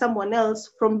maybe someone else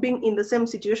from being in the same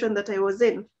situation that I was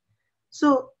in.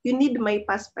 So you need my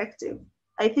perspective.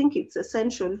 I think it's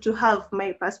essential to have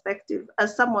my perspective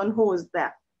as someone who was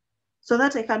there, so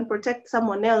that I can protect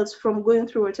someone else from going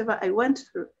through whatever I went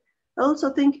through. I also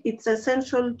think it's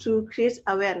essential to create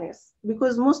awareness,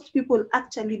 because most people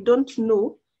actually don't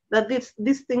know that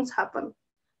these things happen.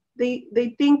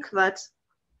 They think that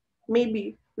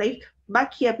maybe, like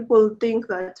back here, people think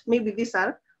that maybe these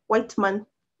are white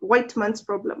man's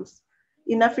problems.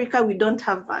 In Africa, we don't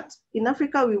have that. In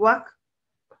Africa, we work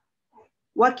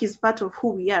is part of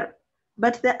who we are,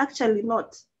 but they're actually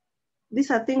not.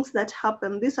 These are things that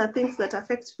happen. These are things that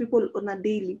affect people on a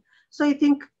daily. So I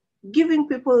think giving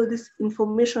people this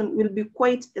information will be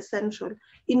quite essential,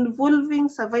 involving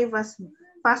survivors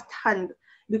firsthand,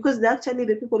 because they're actually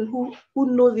the people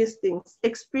who know these things,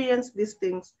 experience these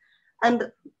things,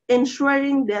 and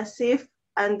ensuring they're safe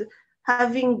and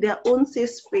having their own safe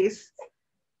space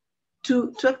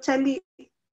to actually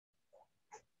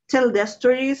tell their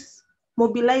stories,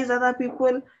 mobilize other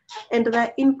people, and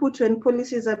their input when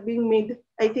policies are being made,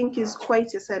 I think is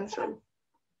quite essential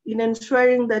in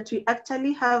ensuring that we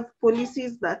actually have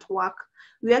policies that work.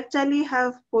 We actually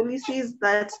have policies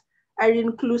that are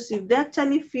inclusive. They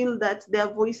actually feel that their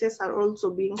voices are also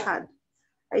being heard.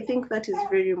 I think that is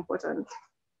very important.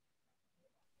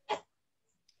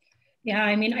 Yeah,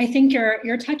 I mean, I think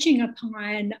you're touching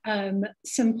upon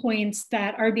some points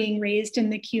that are being raised in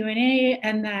the Q&A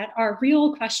and that are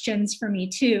real questions for me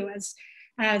too,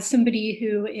 as somebody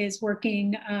who is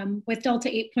working with Delta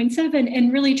 8.7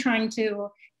 and really trying to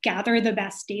gather the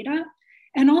best data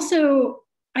and also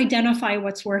identify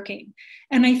what's working.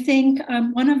 And I think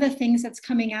one of the things that's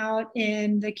coming out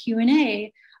in the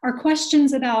Q&A are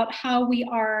questions about how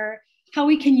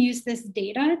we can use this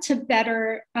data to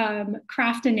better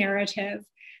craft a narrative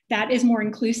that is more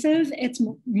inclusive, it's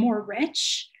more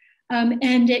rich,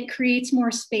 and it creates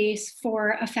more space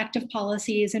for effective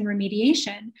policies and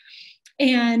remediation.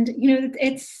 And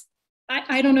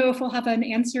I don't know if we'll have an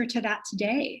answer to that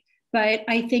today, but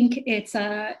I think it's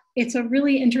a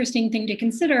really interesting thing to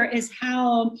consider, is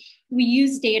how we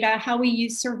use data, how we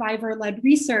use survivor-led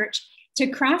research to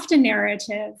craft a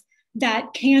narrative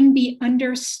that can be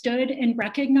understood and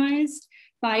recognized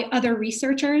by other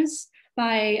researchers,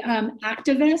 by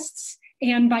activists,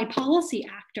 and by policy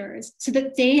actors, so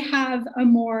that they have a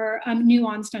more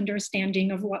nuanced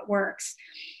understanding of what works.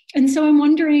 And so I'm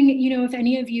wondering, if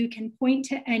any of you can point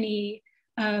to any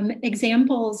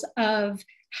examples of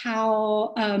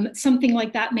how something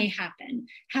like that may happen,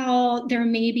 how there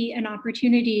may be an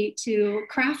opportunity to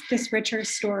craft this richer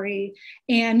story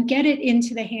and get it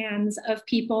into the hands of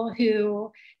people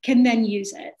who can then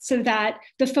use it, so that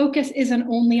the focus isn't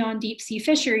only on deep sea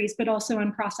fisheries, but also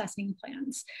on processing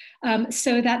plants,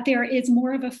 so that there is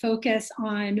more of a focus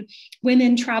on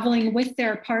women traveling with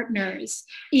their partners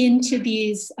into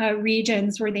these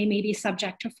regions where they may be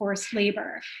subject to forced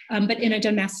labor, but in a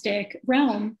domestic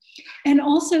realm. And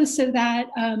also so that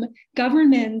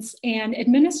governments and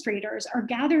administrators are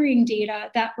gathering data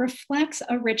that reflects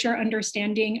a richer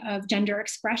understanding of gender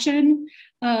expression,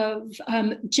 of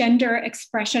gender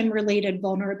expression related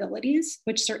vulnerabilities,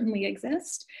 which certainly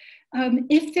exist.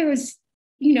 If there's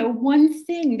one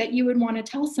thing that you would want to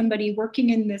tell somebody working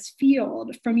in this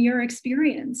field from your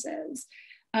experiences?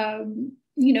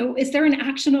 Is there an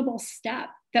actionable step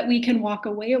that we can walk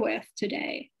away with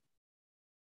today?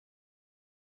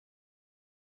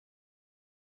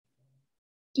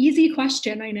 Easy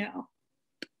question, I know.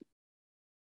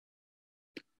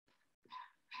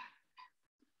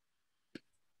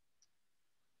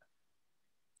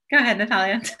 Go ahead,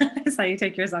 Natalia. I saw you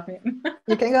take yours off mute.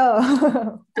 You can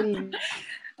go, please.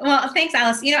 Well, thanks,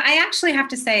 Alice. I actually have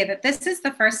to say that this is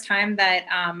the first time that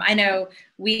I know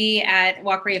we at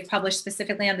WalkRe have published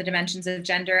specifically on the dimensions of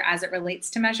gender as it relates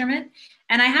to measurement.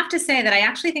 And I have to say that I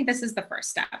actually think this is the first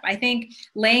step. I think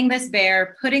laying this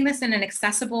bare, putting this in an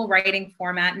accessible writing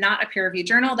format, not a peer-reviewed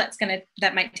journal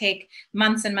that might take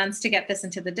months and months to get this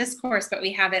into the discourse, but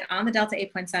we have it on the Delta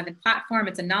 8.7 platform.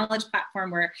 It's a knowledge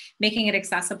platform. We're making it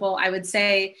accessible. I would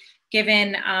say,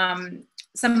 given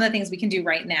some of the things we can do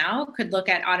right now, could look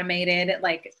at automated,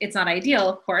 like it's not ideal,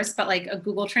 of course, but like a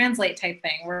Google Translate type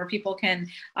thing where people can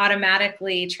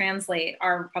automatically translate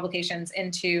our publications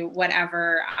into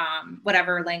whatever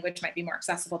language might be more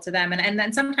accessible to them. And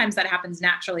then sometimes that happens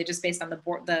naturally just based on the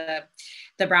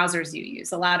browsers you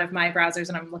use. A lot of my browsers,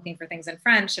 when I'm looking for things in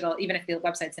French, even if the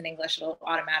website's in English, it'll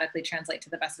automatically translate to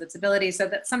the best of its ability. So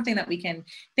that's something that we can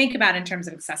think about in terms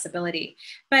of accessibility.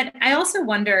 But I also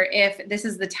wonder if this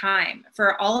is the time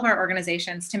for all of our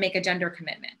organizations to make a gender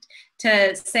commitment,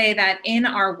 to say that in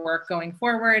our work going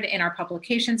forward, in our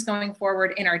publications going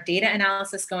forward, in our data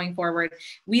analysis going forward,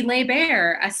 we lay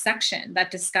bare a section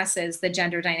that discusses the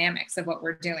gender dynamics of what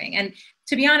we're doing. And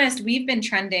to be honest, we've been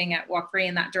trending at WalkRe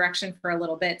in that direction for a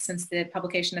little bit since the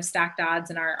publication of Stacked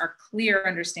Odds and our clear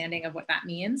understanding of what that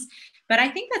means. But I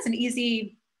think that's an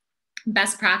easy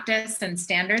best practice and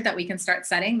standard that we can start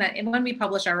setting, that when we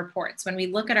publish our reports, when we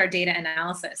look at our data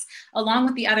analysis, along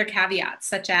with the other caveats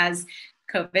such as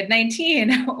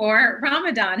COVID-19 or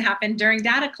Ramadan happened during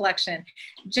data collection,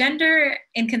 gender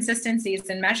inconsistencies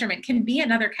in measurement can be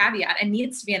another caveat and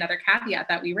needs to be another caveat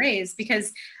that we raise,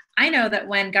 because I know that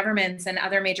when governments and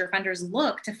other major funders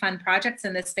look to fund projects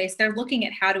in this space, they're looking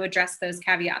at how to address those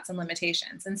caveats and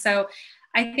limitations. And so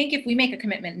I think if we make a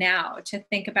commitment now to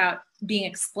think about being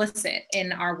explicit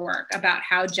in our work about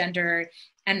how gender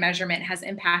and measurement has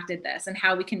impacted this and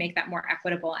how we can make that more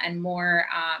equitable and more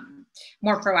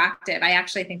proactive, I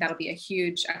actually think that'll be a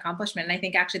huge accomplishment. And I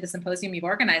think actually the symposium you've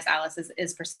organized, Alice,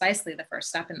 is precisely the first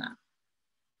step in that.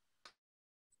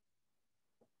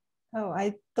 Oh,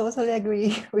 I totally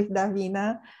agree with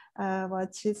Davina.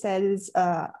 What she said is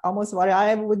almost what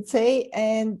I would say.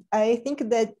 And I think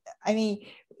that,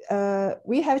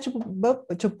 we have to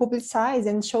publicize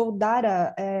and show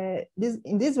data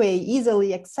in this way,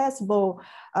 easily accessible.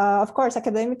 Of course,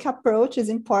 academic approach is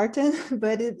important,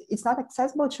 but it's not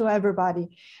accessible to everybody.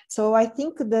 So I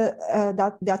think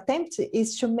that the attempt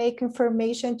is to make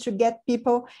information to get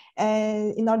people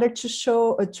in order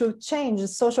to change the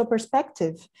social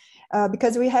perspective.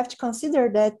 Because we have to consider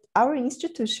that our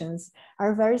institutions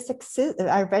are very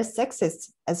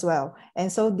sexist as well.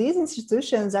 And so these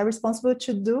institutions are responsible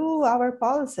to do our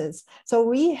policies. So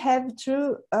we have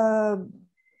to,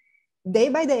 day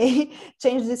by day,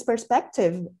 change this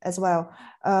perspective as well.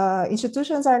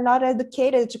 Institutions are not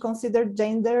educated to consider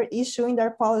gender issue in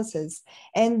their policies.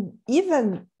 And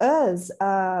even us,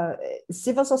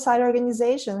 civil society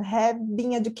organizations, have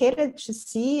been educated to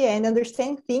see and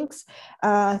understand things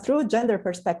through gender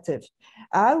perspective.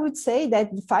 I would say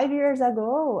that 5 years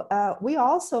ago, we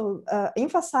also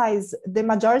emphasized the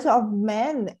majority of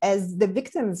men as the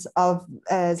victims of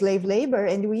slave labor,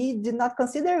 and we did not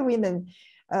consider women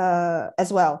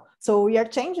as well. So we are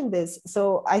changing this.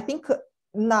 So I think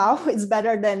now it's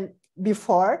better than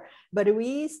before, but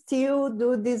we still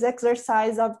do this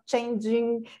exercise of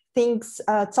changing things,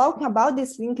 talking about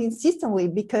this thing consistently,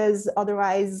 because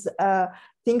otherwise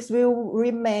things will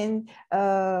remain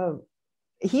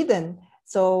hidden.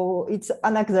 So it's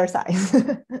an exercise.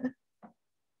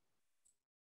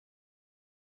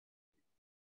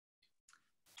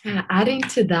 Adding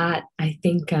to that, I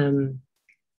think,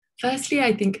 firstly,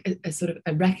 I think a sort of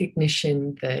a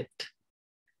recognition that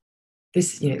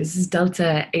this is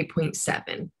Delta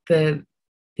 8.7, the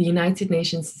United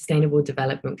Nations Sustainable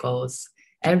Development Goals.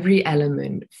 Every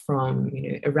element from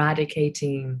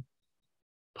eradicating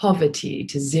poverty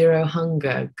to zero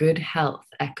hunger, good health,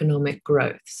 economic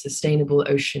growth, sustainable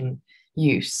ocean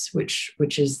use, which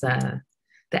is the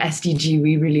SDG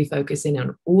we really focus in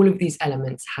on. All of these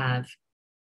elements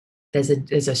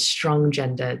there's a strong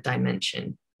gender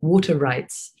dimension. Water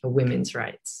rights are women's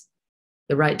rights.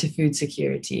 The right to food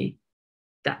security,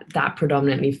 that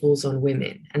predominantly falls on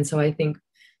women. And so I think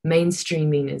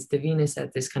mainstreaming, as Davina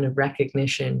said, this kind of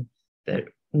recognition that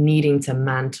needing to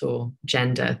mantle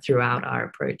gender throughout our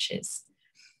approaches.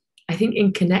 I think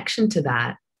in connection to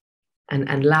that, and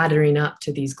laddering up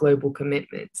to these global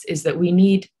commitments, is that we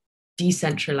need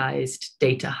decentralized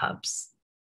data hubs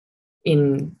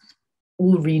in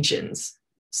all regions.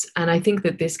 And I think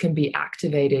that this can be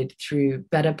activated through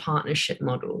better partnership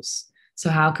models. So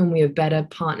how can we have better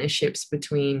partnerships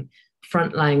between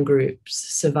frontline groups,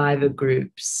 survivor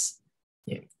groups,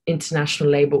 International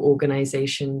Labour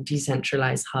Organization,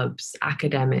 decentralized hubs,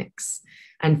 academics,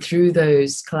 and through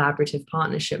those collaborative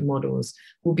partnership models,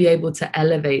 we'll be able to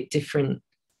elevate different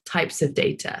types of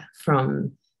data,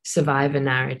 from survivor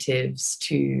narratives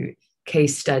to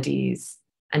case studies,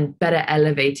 and better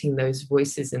elevating those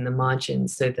voices in the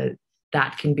margins so that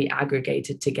that can be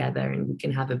aggregated together and we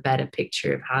can have a better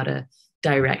picture of how to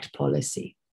direct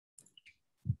policy.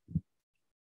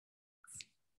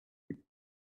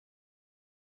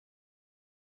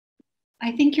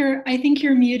 I think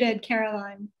you're muted,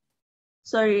 Caroline.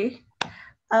 Sorry.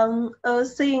 I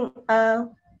was saying,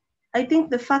 I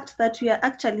think the fact that we are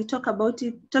actually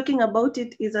talking about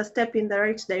it is a step in the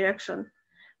right direction.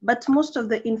 But most of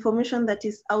the information that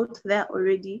is out there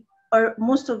already, or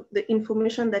most of the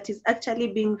information that is actually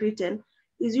being written,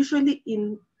 is usually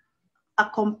in a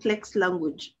complex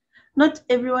language. Not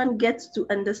everyone gets to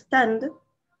understand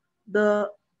the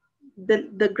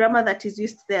grammar that is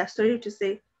used there. Sorry to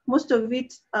say, most of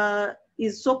it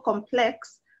is so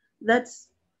complex that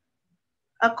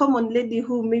a common lady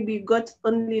who maybe got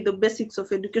only the basics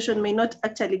of education may not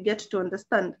actually get to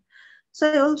understand.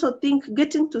 So I also think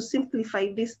getting to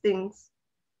simplify these things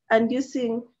and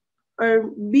using or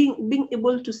being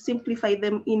able to simplify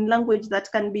them in language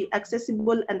that can be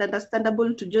accessible and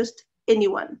understandable to just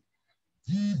anyone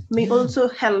may also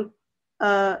help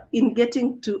in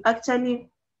getting to actually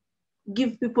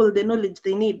give people the knowledge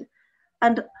they need.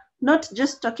 And not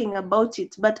just talking about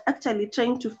it, but actually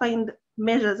trying to find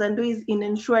measures and ways in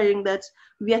ensuring that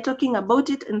we are talking about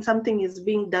it and something is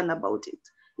being done about it.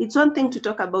 It's one thing to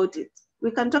talk about it. We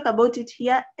can talk about it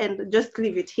here and just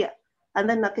leave it here, and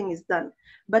then nothing is done.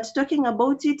 But talking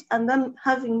about it and then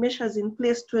having measures in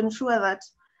place to ensure that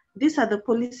these are the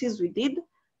policies we did,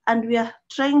 and we are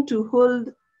trying to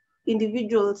hold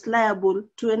individuals liable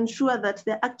to ensure that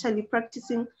they're actually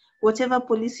practicing whatever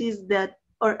policies that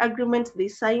or agreements they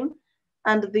sign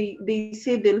and they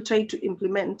say they'll try to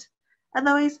implement.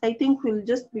 Otherwise, I think we'll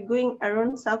just be going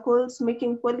around circles,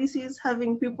 making policies,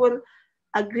 having people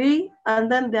agree,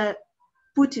 and then they're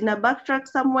put in a backtrack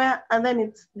somewhere, and then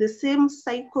it's the same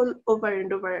cycle over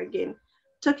and over again.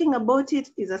 Talking about it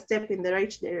is a step in the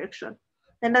right direction.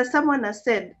 And as someone has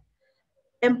said,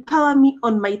 empower me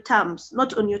on my terms,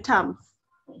 not on your terms.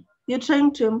 You're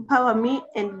trying to empower me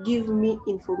and give me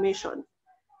information.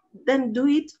 Then do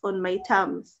it on my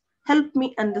terms. Help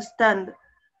me understand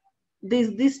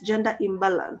there's this gender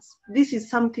imbalance. This is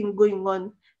something going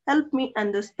on. Help me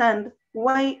understand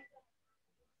why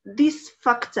this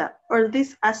factor or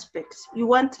this aspect you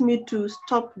want me to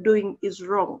stop doing is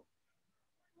wrong.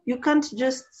 You can't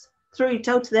just throw it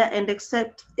out there and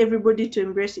expect everybody to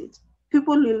embrace it.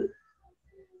 People will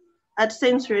at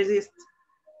times resist.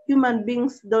 Human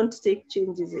beings don't take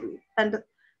change easily. And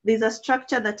there's a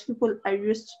structure that people are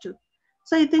used to.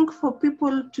 So I think for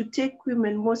people to take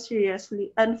women more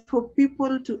seriously and for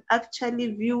people to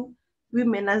actually view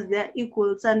women as their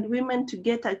equals and women to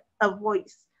get a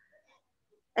voice,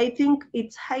 I think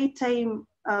it's high time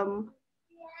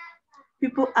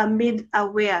people are made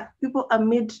aware, people are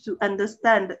made to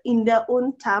understand in their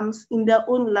own terms, in their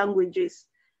own languages,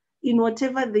 in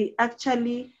whatever they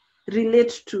actually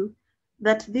relate to,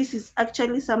 that this is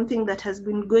actually something that has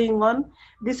been going on.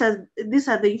 These are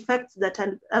the effects that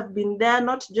have been there,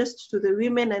 not just to the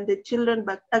women and the children,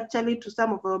 but actually to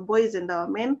some of our boys and our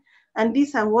men. And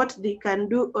these are what they can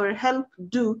do or help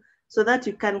do so that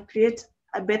you can create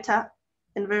a better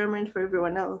environment for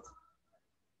everyone else.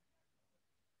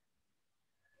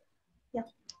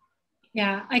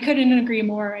 Yeah, I couldn't agree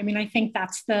more. I mean, I think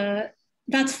that's the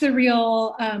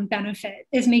real benefit,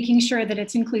 is making sure that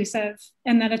it's inclusive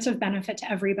and that it's of benefit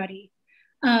to everybody.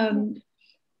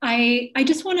 I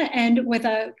just want to end with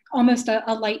almost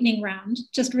a lightning round,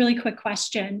 just really quick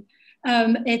question.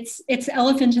 It's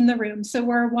elephant in the room. So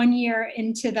we're 1 year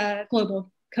into the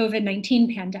global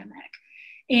COVID-19 pandemic,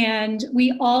 and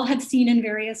we all have seen in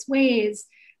various ways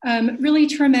really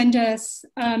tremendous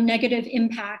negative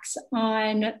impacts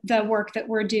on the work that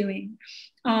we're doing,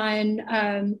 on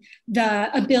the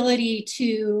ability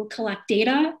to collect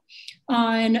data,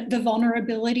 on the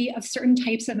vulnerability of certain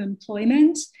types of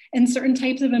employment and certain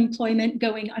types of employment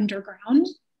going underground.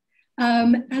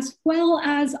 as well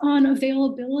as on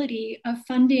availability of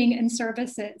funding and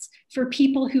services for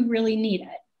people who really need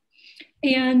it.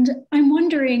 And I'm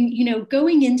wondering,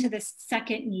 going into this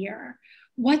second year,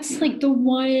 what's like the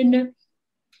one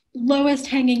lowest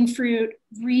hanging fruit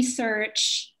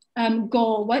research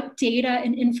goal? What data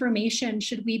and information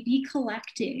should we be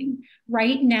collecting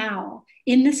right now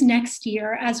in this next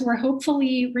year as we're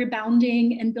hopefully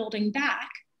rebounding and building back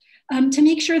to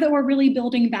make sure that we're really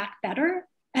building back better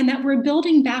and that we're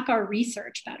building back our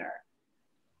research better?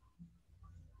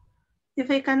 If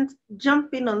I can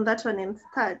jump in on that one and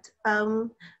start,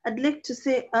 I'd like to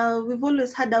say we've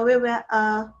always had a way where,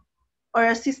 or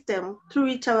a system through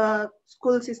which our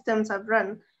school systems have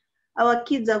run. Our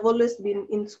kids have always been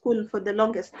in school for the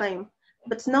longest time,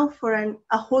 but now for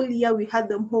a whole year we had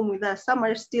them home with us. Some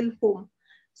are still home.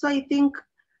 So I think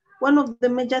one of the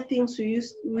major things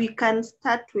we can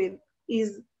start with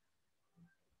is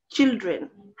children.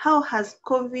 How has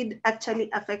COVID actually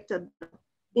affected them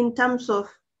in terms of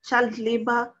child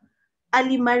labor,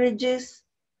 early marriages,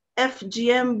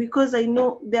 FGM? Because I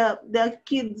know there are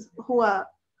kids who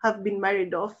have been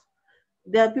married off.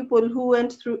 There are people who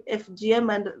went through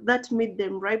FGM and that made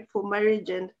them ripe for marriage,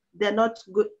 and they'll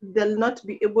not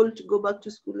be able to go back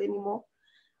to school anymore.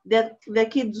 There are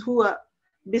kids who are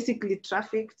basically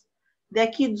trafficked. There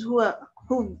are kids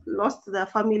who've lost their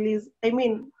families. I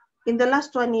mean, in the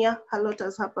last 1 year, a lot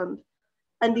has happened,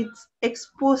 and it's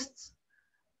exposed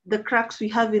the cracks we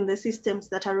have in the systems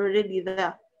that are already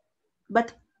there.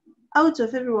 But out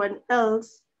of everyone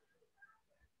else,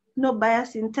 no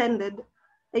bias intended,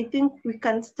 I think we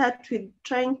can start with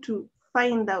trying to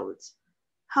find out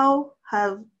how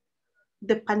have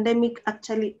the pandemic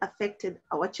actually affected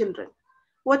our children?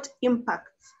 What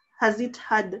impacts has it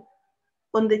had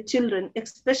on the children,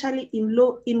 especially in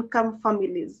low-income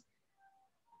families,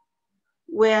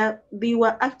 where they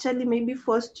were actually maybe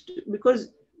forced to,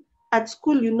 because at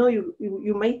school,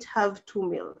 you might have 2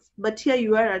 meals, but here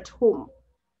you are at home.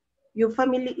 Your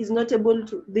family is not able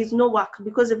to, there's no work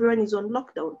because everyone is on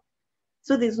lockdown.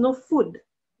 So there's no food.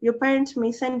 Your parents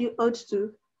may send you out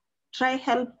to try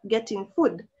help getting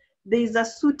food. There is a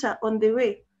suitor on the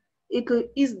way. It will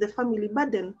ease the family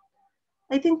burden.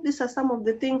 I think these are some of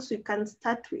the things we can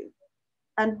start with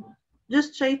and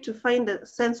just try to find a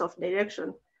sense of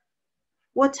direction.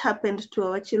 What happened to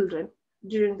our children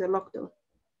during the lockdown?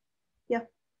 Yeah.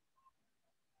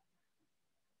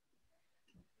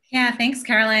 Yeah, thanks,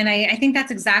 Caroline. I think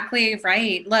that's exactly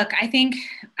right. Look, I think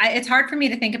it's hard for me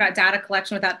to think about data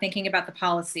collection without thinking about the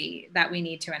policy that we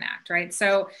need to enact, right?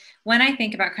 So when I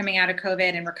think about coming out of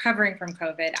COVID and recovering from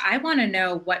COVID, I want to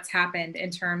know what's happened in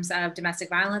terms of domestic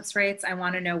violence rates. I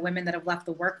want to know women that have left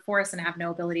the workforce and have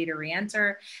no ability to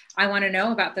re-enter. I want to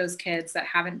know about those kids that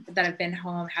have been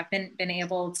home, have been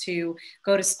able to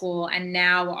go to school, and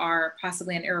now are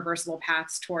possibly on irreversible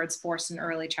paths towards forced and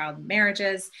early child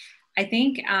marriages. I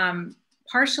think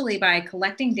partially by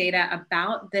collecting data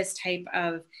about this type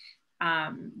of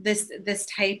this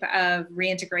type of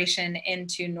reintegration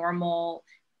into normal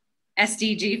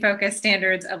SDG focused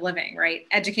standards of living, right?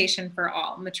 Education for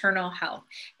all, maternal health,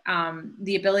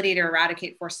 the ability to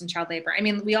eradicate forced and child labor. I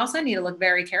mean, we also need to look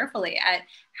very carefully at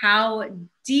how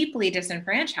deeply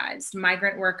disenfranchised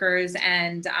migrant workers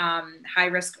and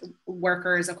high-risk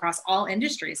workers across all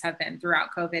industries have been throughout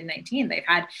COVID-19. They've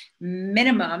had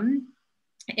minimum,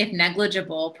 if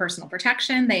negligible, personal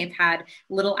protection. They've had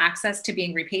little access to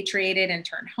being repatriated and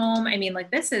turned home. I mean,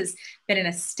 like, this has been an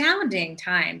astounding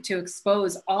time to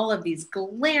expose all of these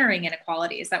glaring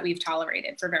inequalities that we've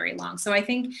tolerated for very long. So I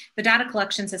think the data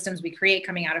collection systems we create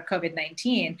coming out of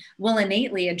COVID-19 will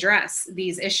innately address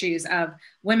these issues of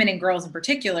women and girls in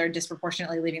particular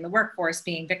disproportionately leaving the workforce,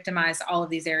 being victimized, all of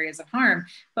these areas of harm.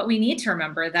 But we need to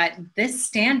remember that this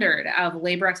standard of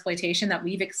labor exploitation that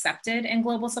we've accepted in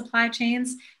global supply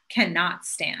chains cannot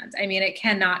stand. I mean, it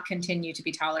cannot continue to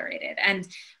be tolerated. And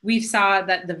we saw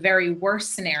that the very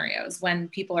worst scenarios, when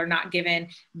people are not given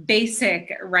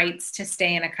basic rights to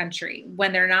stay in a country,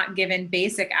 when they're not given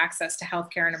basic access to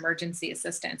healthcare and emergency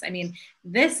assistance. I mean,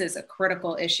 this is a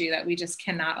critical issue that we just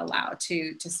cannot allow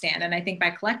to stand. And I think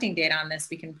by collecting data on this,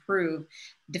 we can prove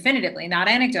definitively, not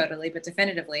anecdotally, but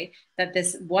definitively, that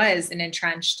this was an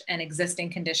entrenched and existing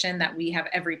condition that we have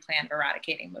every plan of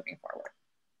eradicating moving forward.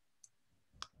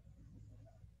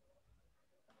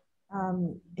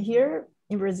 Here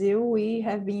in Brazil, we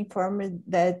have been informed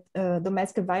that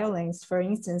domestic violence, for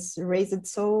instance, raised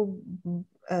so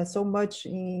much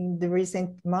in the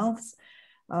recent months.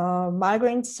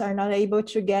 Migrants are not able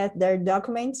to get their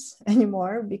documents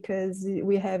anymore because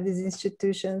we have this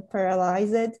institution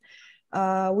paralyzed.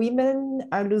 Women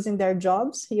are losing their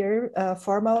jobs here,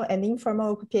 formal and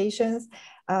informal occupations.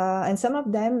 And some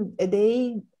of them,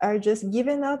 they are just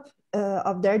giving up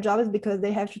of their jobs because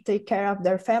they have to take care of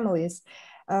their families.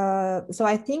 So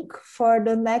I think for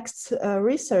the next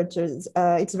researchers,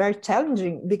 it's very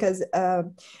challenging because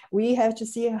we have to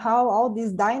see how all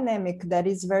this dynamic that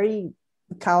is very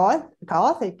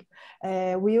chaotic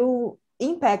will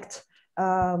impact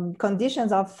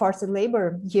conditions of forced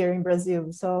labor here in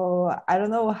Brazil. So I don't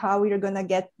know how we are going to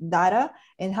get data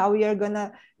and how we are going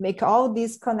to make all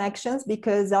these connections,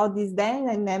 because all these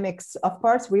dynamics, of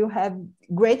course, will have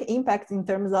great impact in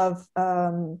terms of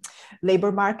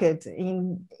labor market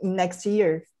in next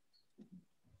year.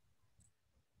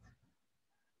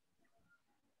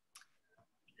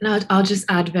 Now, I'll just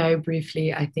add very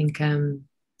briefly, I think,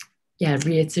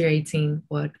 reiterating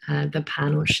what the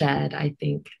panel shared, I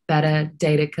think better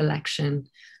data collection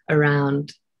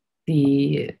around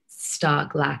the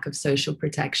stark lack of social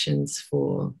protections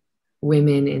for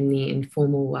women in the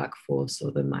informal workforce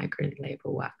or the migrant labor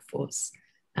workforce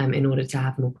in order to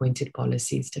have more pointed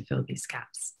policies to fill these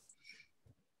gaps.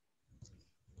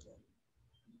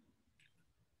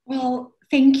 Well,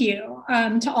 thank you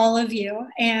to all of you.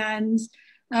 And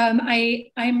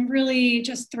I'm really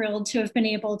just thrilled to have been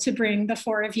able to bring the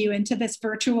four of you into this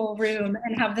virtual room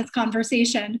and have this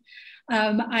conversation.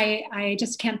 I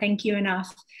just can't thank you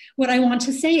enough. What I want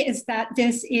to say is that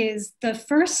this is the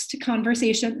first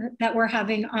conversation that we're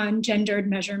having on gendered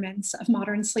measurements of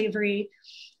modern slavery,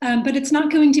 but it's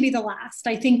not going to be the last.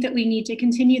 I think that we need to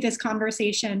continue this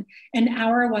conversation. An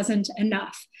hour wasn't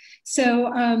enough.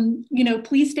 So,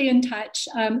 please stay in touch.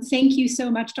 Thank you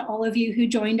so much to all of you who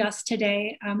joined us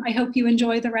today. I hope you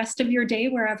enjoy the rest of your day,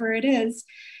 wherever it is.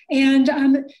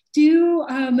 And do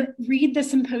read the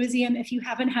symposium if you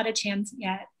haven't had a chance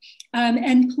yet.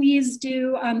 And please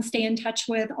do stay in touch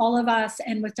with all of us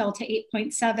and with Delta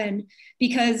 8.7,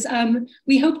 because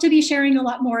we hope to be sharing a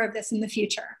lot more of this in the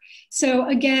future. So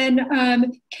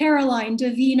again, Caroline,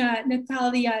 Davina,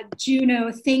 Natalia,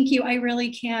 Juno, thank you. I really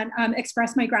can't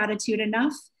express my gratitude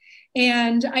enough.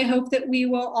 And I hope that we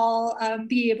will all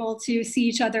be able to see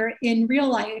each other in real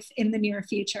life in the near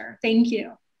future. Thank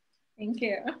you. Thank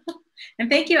you. And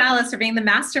thank you, Alice, for being the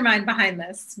mastermind behind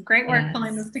this. Great work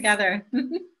pulling this together.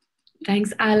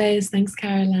 Thanks, Alice. Thanks,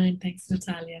 Caroline. Thanks,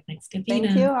 Natalia. Thanks, Davina.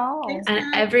 Thank you all. Thanks,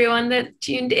 and everyone that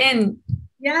tuned in.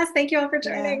 Yes, thank you all for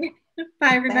joining.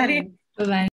 Bye, everybody. Bye-bye.